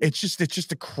 Absolutely. It's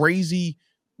just a crazy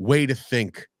way to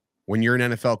think when you're an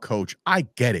NFL coach. I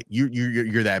get it.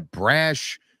 You're that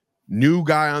brash new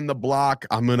guy on the block.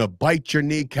 I'm going to bite your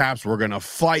kneecaps. We're going to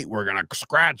fight. We're going to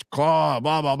scratch, claw,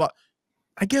 blah, blah, blah.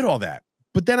 I get all that.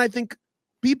 But then I think,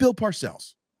 be Bill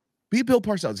Parcells. Be Bill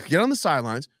Parcells. Get on the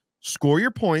sidelines, score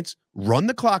your points, run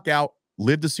the clock out,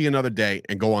 live to see another day,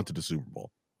 and go on to the Super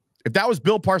Bowl. If that was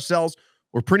Bill Parcells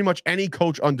or pretty much any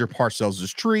coach under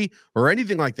Parcells' tree or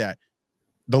anything like that,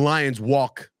 the Lions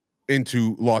walk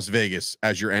into Las Vegas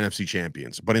as your NFC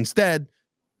champions. But instead,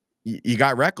 you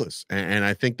got reckless, and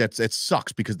I think it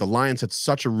sucks because the Lions had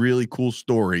such a really cool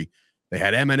story. They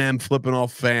had Eminem flipping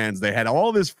off fans. They had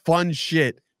all this fun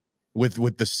shit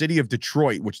with the city of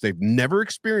Detroit, which they've never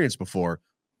experienced before.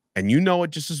 And you know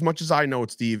it just as much as I know it,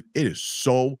 Steve. It is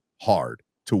so hard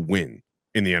to win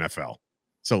in the NFL.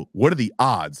 So what are the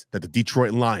odds that the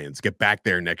Detroit Lions get back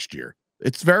there next year?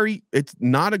 It's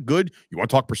not a good. You want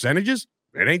to talk percentages?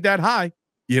 It ain't that high.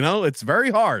 It's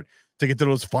very hard to get to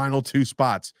those final 2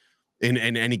 spots in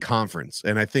any conference.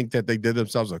 And I think that they did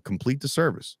themselves a complete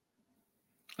disservice.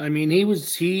 I mean,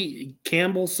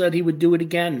 Campbell said he would do it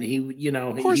again.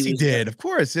 Of course he did. Of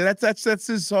course. That's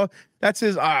his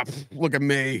look at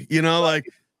me, like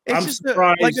it's I'm just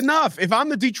surprised. Like enough. If I'm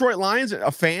the Detroit Lions,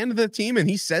 a fan of the team, and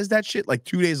he says that shit like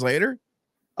 2 days later,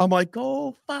 I'm like,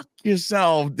 oh, fuck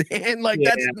yourself, Dan. Like,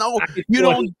 you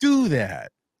don't do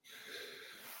that.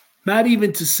 Not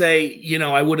even to say,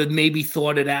 I would have maybe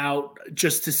thought it out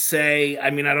just to say, I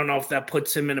mean, I don't know if that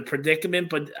puts him in a predicament,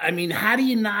 but I mean, how do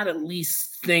you not at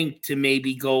least think to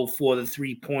maybe go for the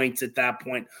 3 points at that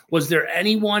point? Was there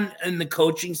anyone in the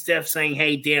coaching staff saying,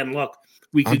 hey, Dan, look,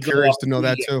 we could go? I'm curious to know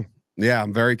that too. Yeah,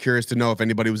 I'm very curious to know if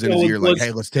anybody was in his ear like,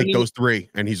 hey, let's take those 3.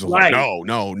 And he's like, no.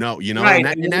 Right.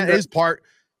 And that is part.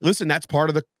 Listen, that's part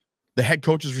of the head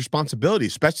coach's responsibility,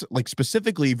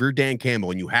 specifically if you're Dan Campbell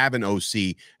and you have an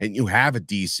OC and you have a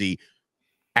DC.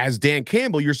 As Dan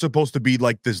Campbell, you're supposed to be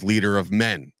like this leader of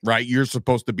men, right? You're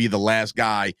supposed to be the last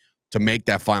guy to make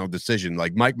that final decision.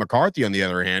 Like Mike McCarthy, on the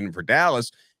other hand, for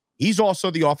Dallas, he's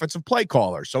also the offensive play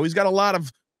caller. So he's got a lot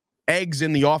of eggs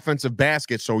in the offensive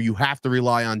basket. So you have to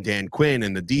rely on Dan Quinn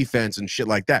and the defense and shit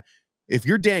like that. If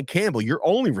you're Dan Campbell, your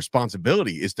only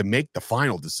responsibility is to make the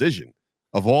final decision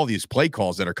of all these play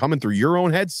calls that are coming through your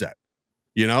own headset,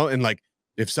 and like,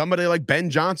 if somebody like Ben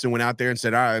Johnson went out there and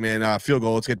said, all right, man, field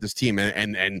goal, let's get this team.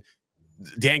 And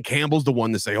Dan Campbell's the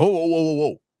one to say, oh, whoa, whoa,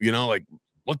 whoa, whoa. Like,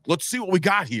 let's see what we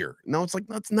got here. No, it's like,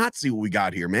 let's not see what we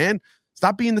got here, man.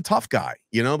 Stop being the tough guy.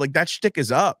 Like, that shtick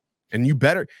is up. And you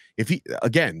better,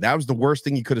 that was the worst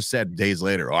thing he could have said days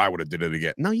later. Oh, I would have did it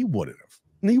again. No, you wouldn't have.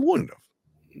 No, you wouldn't have.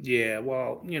 Yeah,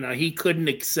 well, he couldn't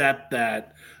accept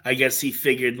that. I guess he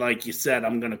figured, like you said,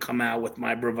 I'm going to come out with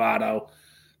my bravado.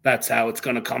 That's how it's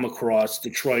going to come across.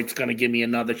 Detroit's going to give me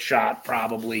another shot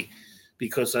probably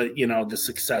because of, the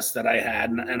success that I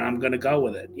had, and I'm going to go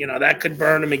with it. That could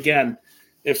burn him again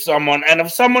if someone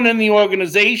in the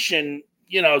organization,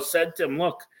 said to him,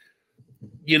 look,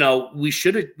 we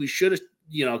should have,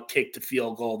 kicked a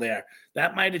field goal there.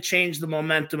 That might have changed the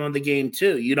momentum of the game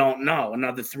too. You don't know.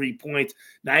 Another 3 points.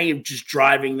 Now you're just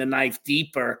driving the knife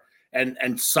deeper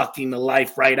and sucking the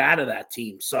life right out of that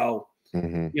team. So, I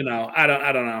don't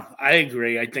know. I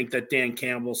agree. I think that Dan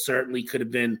Campbell certainly could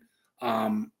have been a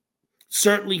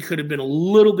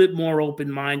little bit more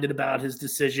open-minded about his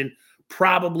decision.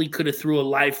 Probably could have threw a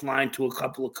lifeline to a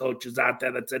couple of coaches out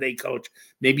there that said, hey, coach,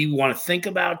 maybe we want to think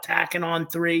about tacking on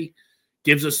 3.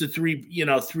 Gives us a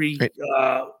 3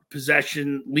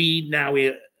 possession lead. Now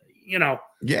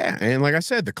Yeah, and like I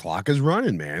said, the clock is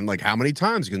running, man. Like, how many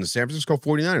times can the San Francisco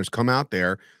 49ers come out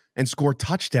there and score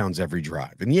touchdowns every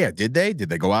drive? And yeah, did they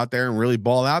go out there and really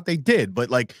ball out? They did. But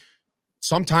like,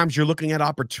 sometimes you're looking at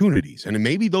opportunities, and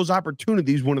maybe those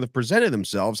opportunities wouldn't have presented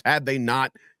themselves had they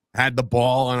not had the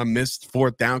ball on a missed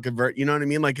 4th down convert. You know what I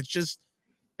mean? Like, it's just,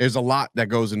 there's a lot that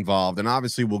goes involved. And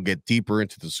obviously we'll get deeper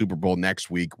into the Super Bowl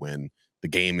next week when the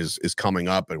game is coming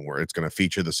up and where it's going to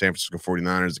feature the San Francisco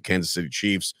 49ers, the Kansas City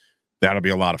Chiefs. That'll be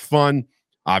a lot of fun.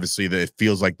 Obviously, it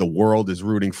feels like the world is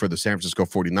rooting for the San Francisco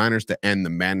 49ers to end the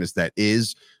madness that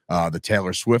is the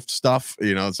Taylor Swift stuff,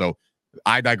 so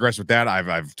I digress with that.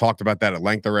 I've talked about that at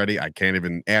length already. I can't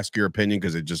even ask your opinion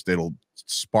because it'll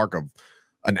spark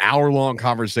an hour-long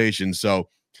conversation. So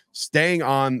staying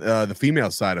on the female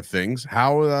side of things,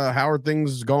 how are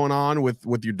things going on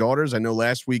with your daughters? I know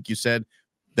last week you said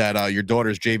that your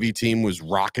daughter's JV team was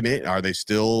rocking it. Are they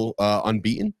still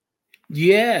unbeaten?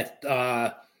 Yeah,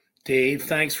 Dave,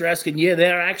 thanks for asking. Yeah,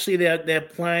 they're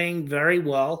playing very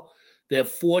well. They're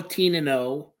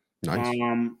 14-0. Nice.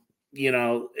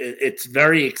 It's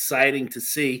very exciting to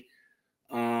see.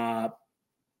 My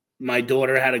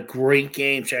daughter had a great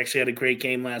game. She actually had a great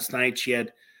game last night. She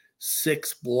had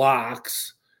 6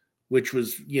 blocks, which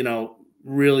was,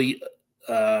 really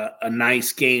a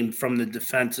nice game from the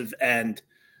defensive end.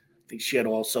 I think she had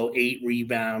also 8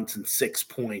 rebounds and 6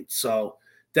 points. So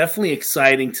definitely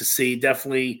exciting to see,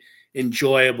 definitely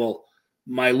enjoyable.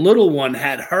 My little one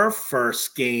had her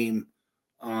first game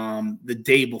the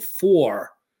day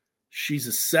before. She's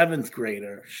a 7th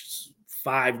grader. She's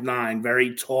 5'9",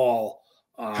 very tall.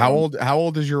 How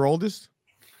old is your oldest?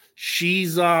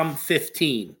 She's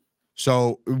 15.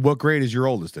 So what grade is your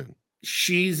oldest in?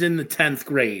 She's in the 10th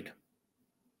grade.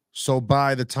 So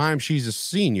by the time she's a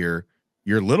senior,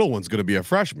 your little one's going to be a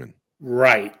freshman.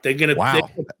 Right. They're going to. Wow.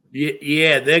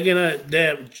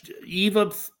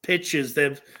 Eva pitches.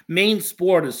 Their main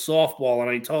sport is softball. And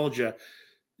I told you,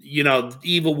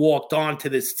 Eva walked on to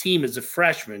this team as a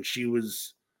freshman. She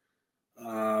was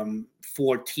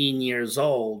 14 years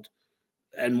old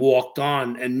and walked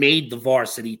on and made the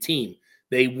varsity team.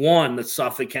 They won the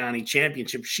Suffolk County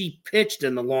Championship. She pitched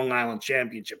in the Long Island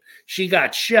Championship. She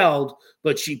got shelled,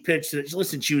 but she pitched.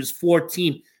 Listen, she was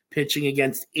 14 pitching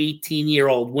against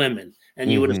 18-year-old women. And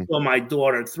you would have saw my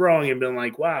daughter throwing and been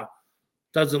like, wow,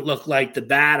 doesn't look like the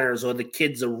batters or the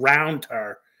kids around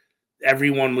her.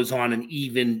 Everyone was on an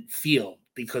even field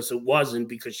because it wasn't,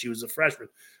 because she was a freshman.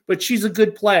 But she's a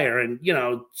good player, and,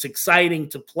 it's exciting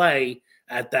to play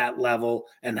at that level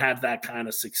and have that kind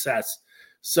of success.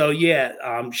 So, yeah,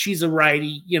 she's a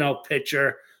righty,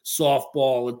 pitcher,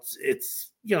 softball. It's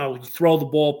you throw the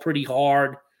ball pretty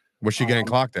hard. What's she getting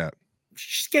clocked at?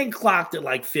 She's getting clocked at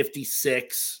like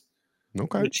 56.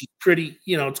 Okay. Which is pretty,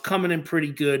 it's coming in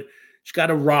pretty good. She's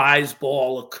got a rise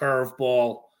ball, a curve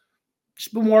ball.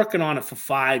 She's been working on it for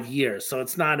 5 years. So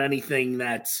it's not anything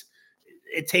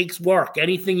it takes work.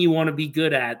 Anything you want to be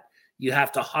good at, you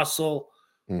have to hustle,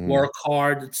 work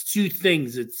hard. It's 2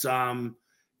 things. It's,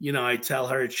 I tell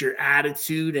her it's your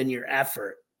attitude and your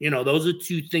effort. Those are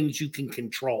 2 things you can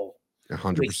control. You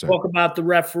can 100%. talk about the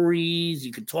referees.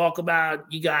 You can talk about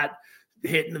you got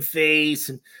hit in the face,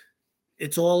 and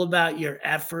it's all about your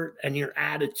effort and your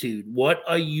attitude. What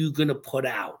are you going to put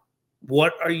out?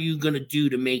 What are you going to do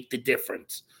to make the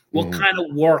difference? What kind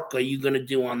of work are you going to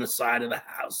do on the side of the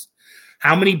house?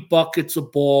 How many buckets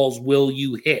of balls will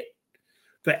you hit?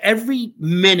 For every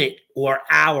minute or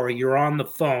hour you're on the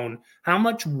phone, how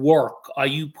much work are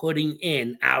you putting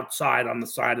in outside on the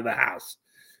side of the house?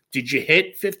 Did you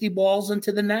hit 50 balls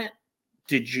into the net?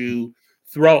 Did you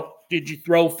throw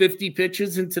 50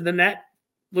 pitches into the net?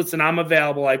 Listen, I'm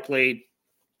available. I played.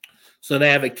 So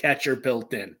they have a catcher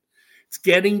built in. It's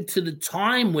getting to the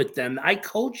time with them. I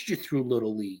coached you through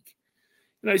Little League.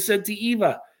 And I said to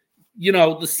Eva,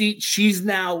 she's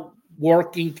now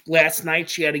working. Last night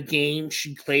she had a game.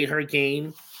 She played her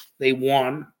game. They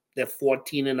won. They're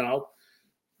 14-0.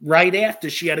 Right after,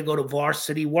 she had to go to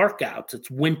varsity workouts.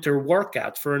 It's winter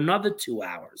workouts for another 2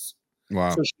 hours.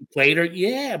 Wow. So she played her.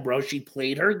 Yeah, bro. She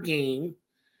played her game.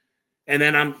 And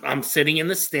then I'm sitting in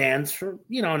the stands for,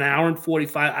 an hour and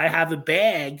 45. I have a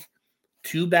bag,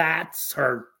 2 bats,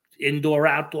 her indoor,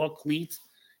 outdoor cleats,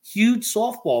 huge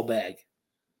softball bag.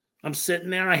 I'm sitting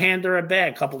there. I hand her a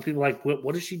bag. A couple of people are like,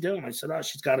 what is she doing? I said,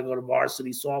 she's got to go to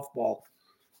varsity softball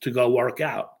to go work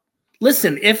out.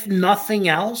 Listen, if nothing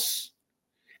else,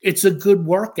 it's a good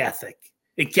work ethic.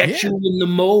 It gets you in the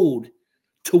mode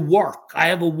to work. I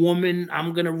have a woman.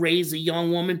 I'm going to raise a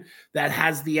young woman that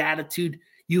has the attitude.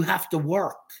 You have to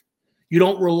work. You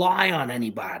don't rely on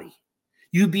anybody.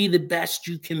 You be the best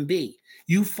you can be.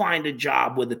 You find a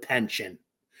job with a pension.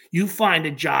 You find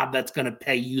a job that's going to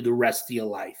pay you the rest of your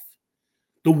life.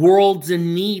 The world's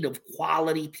in need of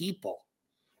quality people,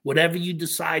 whatever you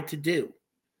decide to do.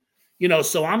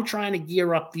 So I'm trying to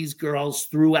gear up these girls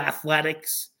through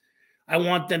athletics. I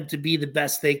want them to be the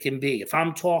best they can be. If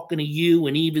I'm talking to you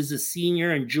and Eva's a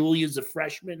senior and Julia's a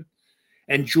freshman,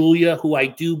 and Julia, who I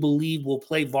do believe will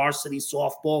play varsity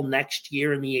softball next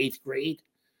year in the 8th grade,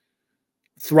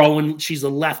 she's a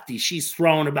lefty. She's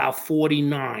throwing about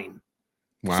 49.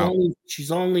 Wow.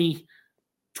 She's only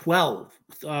 12.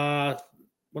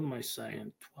 What am I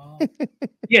saying? 12?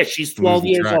 Yeah, she's 12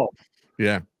 years old.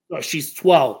 Yeah. She's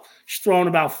 12. She's throwing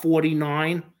about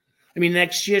 49. I mean,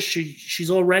 next year she's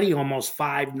already almost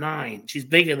 5'9". She's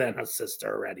bigger than her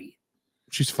sister already.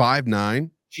 She's 5'9"?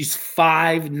 She's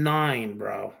 5'9",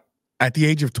 bro. At the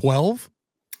age of 12?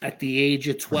 At the age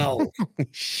of 12.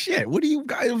 Shit. What are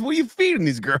you feeding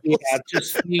these girls? Yeah,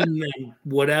 just feeding them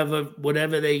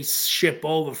whatever they ship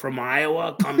over from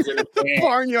Iowa comes in a bag.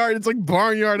 Barnyard. It's like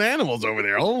barnyard animals over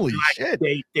there. Holy shit.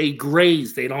 They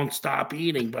graze. They don't stop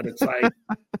eating, but it's like,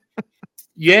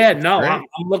 yeah, no, I'm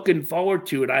looking forward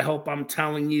to it. I hope I'm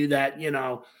telling you that,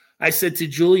 I said to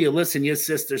Julia, listen, your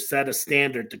sister set a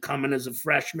standard to come in as a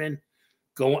freshman.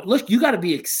 Go on. Look, you got to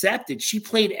be accepted. She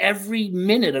played every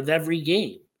minute of every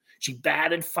game. She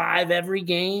batted 5 every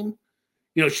game.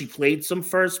 She played some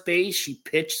first base. She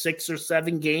pitched 6 or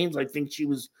 7 games. I think she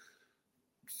was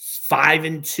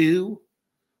 5-2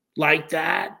 like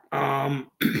that.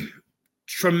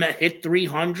 Hit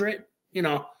 300,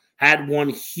 had one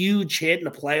huge hit in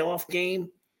a playoff game.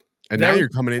 And now you're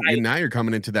coming in. And now you're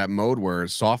coming into that mode where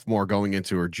sophomore going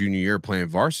into her junior year playing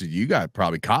varsity. You got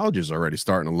probably colleges already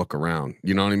starting to look around.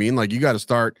 You know what I mean? Like you got to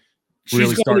start.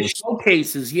 She's going to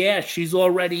showcases. Yeah, she's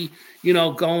already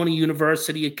going to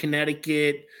University of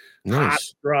Connecticut,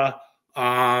 nice.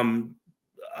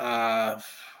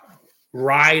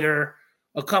 Ryder,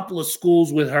 a couple of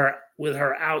schools with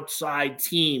her outside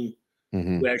team.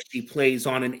 Where she plays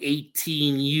on an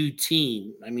 18U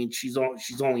team. I mean, she's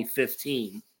only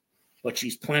 15, but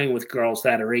she's playing with girls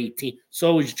that are 18.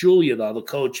 So is Julia, though. The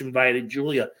coach invited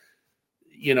Julia,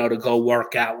 to go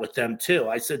work out with them too.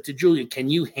 I said to Julia, can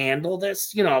you handle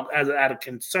this? As out of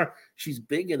concern. She's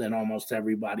bigger than almost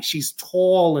everybody. She's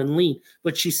tall and lean,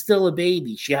 but she's still a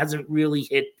baby. She hasn't really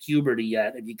hit puberty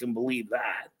yet, if you can believe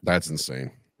that. That's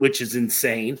insane. Which is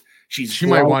insane. She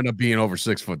might wind up being over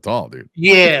 6 foot tall, dude.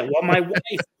 Yeah. Well, my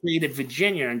wife played at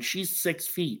Virginia, and she's 6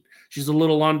 feet. She's a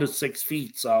little under 6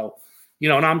 feet. So,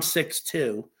 and I'm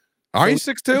 6'2". Are you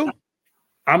 6'2"?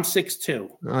 I'm 6'2".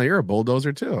 Oh, you're a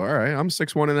bulldozer too. All right. I'm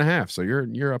 6'1.5". So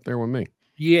you're up there with me.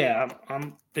 Yeah,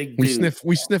 I'm big dude.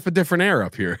 We sniff a different air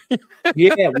up here.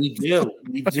 Yeah, we do.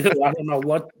 We do. I don't know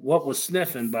what was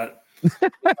sniffing, but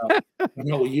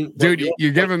dude,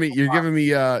 you're giving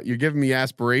me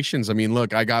aspirations. I mean,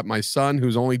 look, I got my son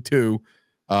who's only 2,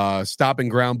 stopping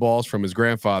ground balls from his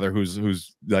grandfather,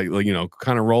 who's like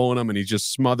kind of rolling them, and he's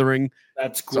just smothering.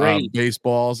 That's great.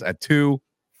 Baseballs at 2.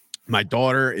 My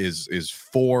daughter is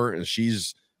 4, and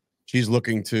she's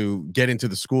looking to get into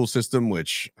the school system,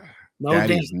 which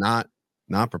Daddy is not.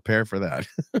 Not prepared for that.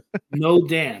 No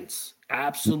dance.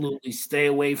 Absolutely stay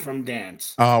away from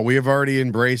dance. Oh, we have already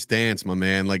embraced dance, my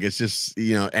man. Like it's just,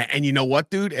 and you know what,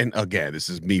 dude? And again, this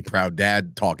is me, proud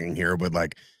dad talking here, but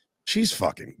like she's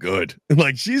fucking good.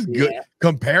 Like she's good. Yeah.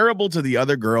 Comparable to the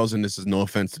other girls, and this is no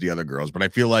offense to the other girls, but I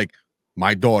feel like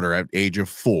my daughter at age of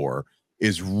 4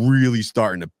 is really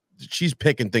she's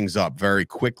picking things up very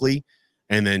quickly.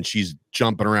 And then she's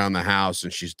jumping around the house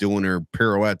and she's doing her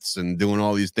pirouettes and doing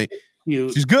all these things. You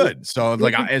She's good. So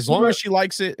like as long as she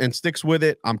likes it and sticks with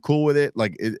it, I'm cool with it.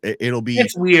 Like it'll be.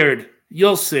 It's weird.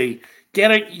 You'll see.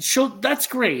 That's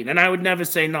great. And I would never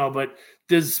say no, but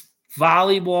there's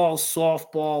volleyball,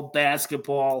 softball,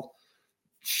 basketball,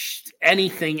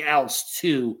 anything else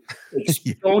too.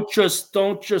 Yeah. Don't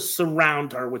just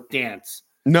surround her with dance.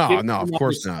 No, Give of her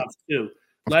course not. Too.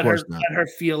 Of course not. Let her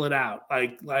feel it out.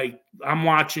 Like I'm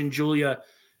watching Julia,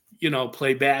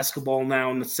 play basketball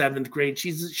now in the 7th grade.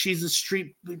 She's a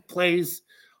street, plays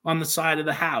on the side of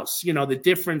the house. The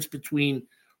difference between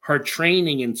her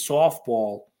training in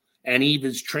softball and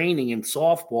Eva's training in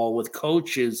softball with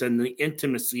coaches and the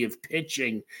intimacy of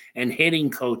pitching and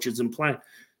hitting coaches and playing.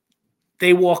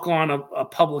 They walk on a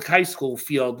public high school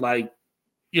field like,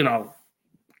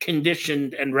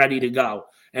 conditioned and ready to go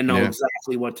and know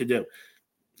exactly what to do.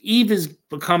 Eve is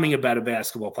becoming a better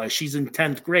basketball player. She's in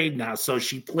 10th grade now, so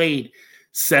she played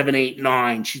 7, 8,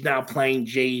 9. She's now playing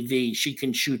JV. She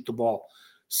can shoot the ball.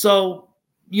 So,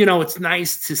 it's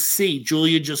nice to see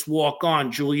Julia just walk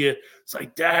on. Julia's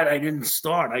like, Dad, I didn't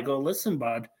start. I go, listen,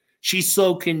 bud, she's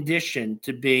so conditioned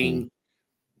to being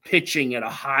pitching at a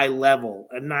high level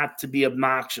and not to be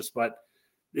obnoxious. But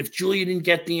if Julia didn't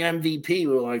get the MVP, we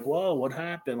were like, whoa, what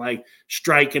happened? Like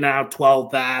striking out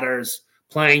 12 batters,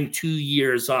 playing 2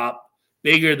 years up,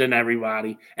 bigger than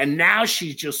everybody. And now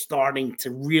she's just starting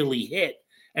to really hit.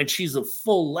 And she's a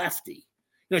full lefty.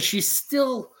 She's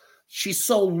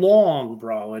so long,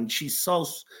 bro. And she's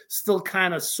still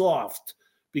kind of soft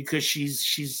because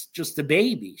she's just a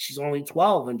baby. She's only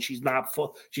 12 and she's not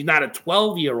a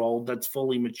 12-year-old that's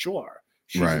fully mature.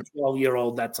 She's a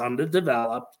 12-year-old that's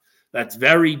underdeveloped, that's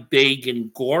very big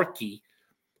and gorky.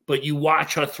 But you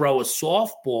watch her throw a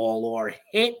softball or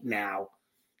hit now,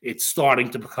 it's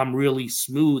starting to become really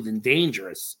smooth and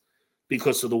dangerous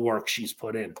because of the work she's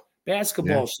put in.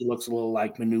 Basketball, she looks a little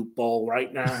like Manute Bol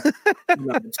right now.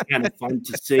 It's kind of fun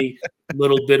to see. A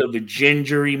little bit of a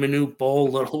gingery Manute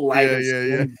Bol, little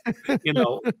lighter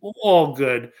all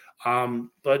good.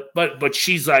 But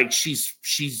she's like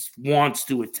she's wants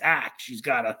to attack. She's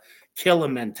got a killer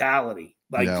mentality.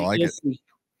 Like, I like it.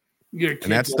 Your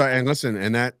and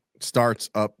that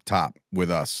starts up top with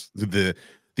us.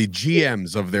 The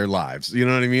GMs of their lives. You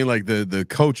know what I mean? Like the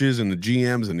coaches and the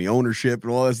GMs and the ownership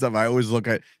and all that stuff. I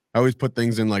always put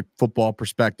things in like football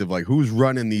perspective, like who's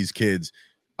running these kids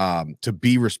to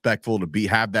be respectful, to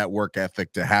have that work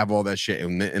ethic, to have all that shit.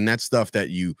 And that stuff that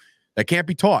can't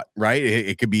be taught, right?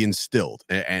 It could be instilled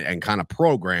and kind of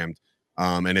programmed.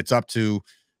 And it's up to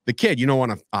the kid. You don't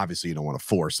want to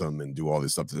force them and do all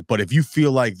this stuff. But if you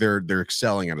feel like they're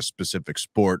excelling at a specific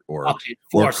sport or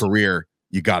career,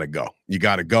 you got to go. You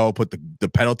got to go, put the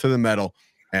pedal to the metal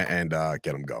and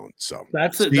get them going. So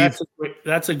that's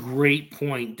a great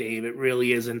point, Dave. It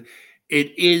really is. And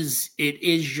it is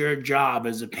your job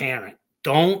as a parent.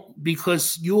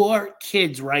 Because your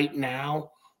kids right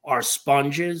now are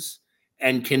sponges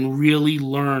and can really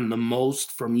learn the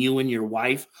most from you and your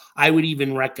wife. I would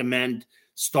even recommend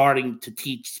starting to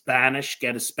teach Spanish,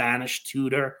 get a Spanish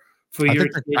tutor.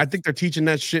 I think they're teaching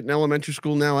that shit in elementary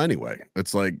school now anyway.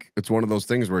 It's one of those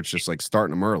things where it's just like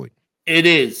starting them early. It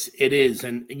is.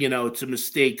 And, it's a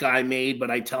mistake I made, but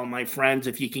I tell my friends,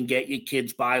 if you can get your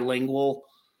kids bilingual,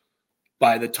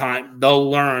 by the time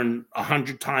they'll learn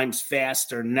 100 times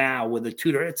faster now with a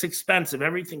tutor. It's expensive.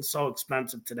 Everything's so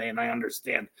expensive today, and I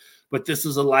understand. But this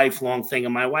is a lifelong thing.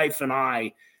 And my wife and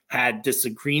I had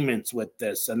disagreements with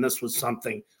this, and this was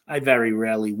something I very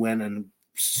rarely win and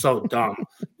so dumb.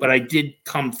 But I did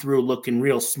come through looking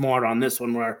real smart on this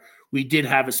one, where we did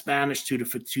have a Spanish tutor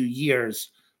for 2 years.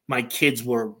 My kids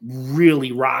were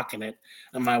really rocking it.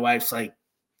 And my wife's like,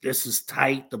 this is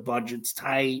tight. The budget's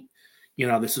tight.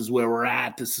 This is where we're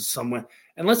at. This is somewhere.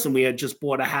 And listen, we had just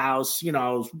bought a house,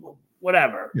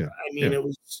 whatever. Yeah. I mean, It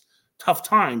was tough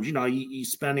times, you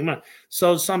spending money.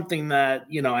 So something that,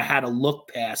 I had to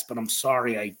look past, but I'm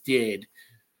sorry I did.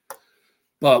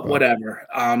 But whatever.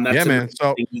 That's man.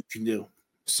 So thing you can do.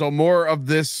 So more of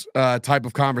this type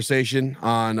of conversation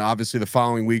on obviously the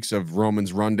following weeks of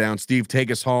Roman's rundown. Steve,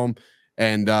 take us home.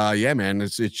 And man,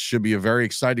 it should be a very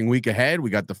exciting week ahead. We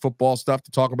got the football stuff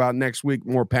to talk about next week,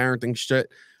 more parenting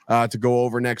shit to go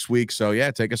over next week. So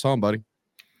take us home, buddy.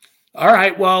 All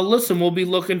right. Well, listen, we'll be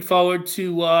looking forward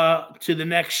to the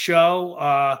next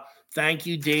show. Thank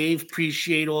you, Dave.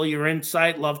 Appreciate all your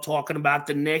insight. Love talking about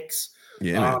the Knicks.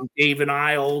 Yeah, man. Dave and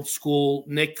I, old school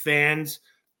Knick fans.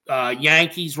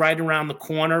 Yankees right around the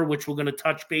corner, which we're going to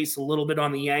touch base a little bit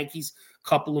on the Yankees.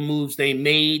 Couple of moves they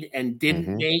made and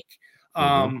didn't make.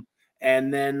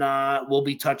 And then we'll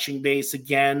be touching base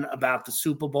again about the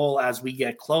Super Bowl as we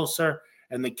get closer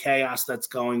and the chaos that's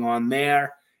going on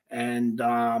there. And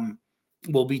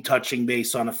we'll be touching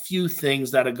base on a few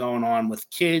things that are going on with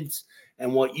kids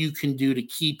and what you can do to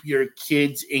keep your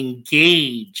kids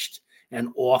engaged and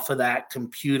off of that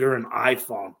computer and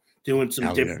iPhone, doing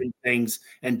some different things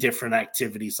and different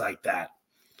activities like that.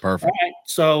 Perfect. All right.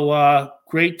 So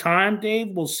great time, Dave.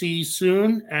 We'll see you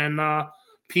soon, and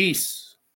peace.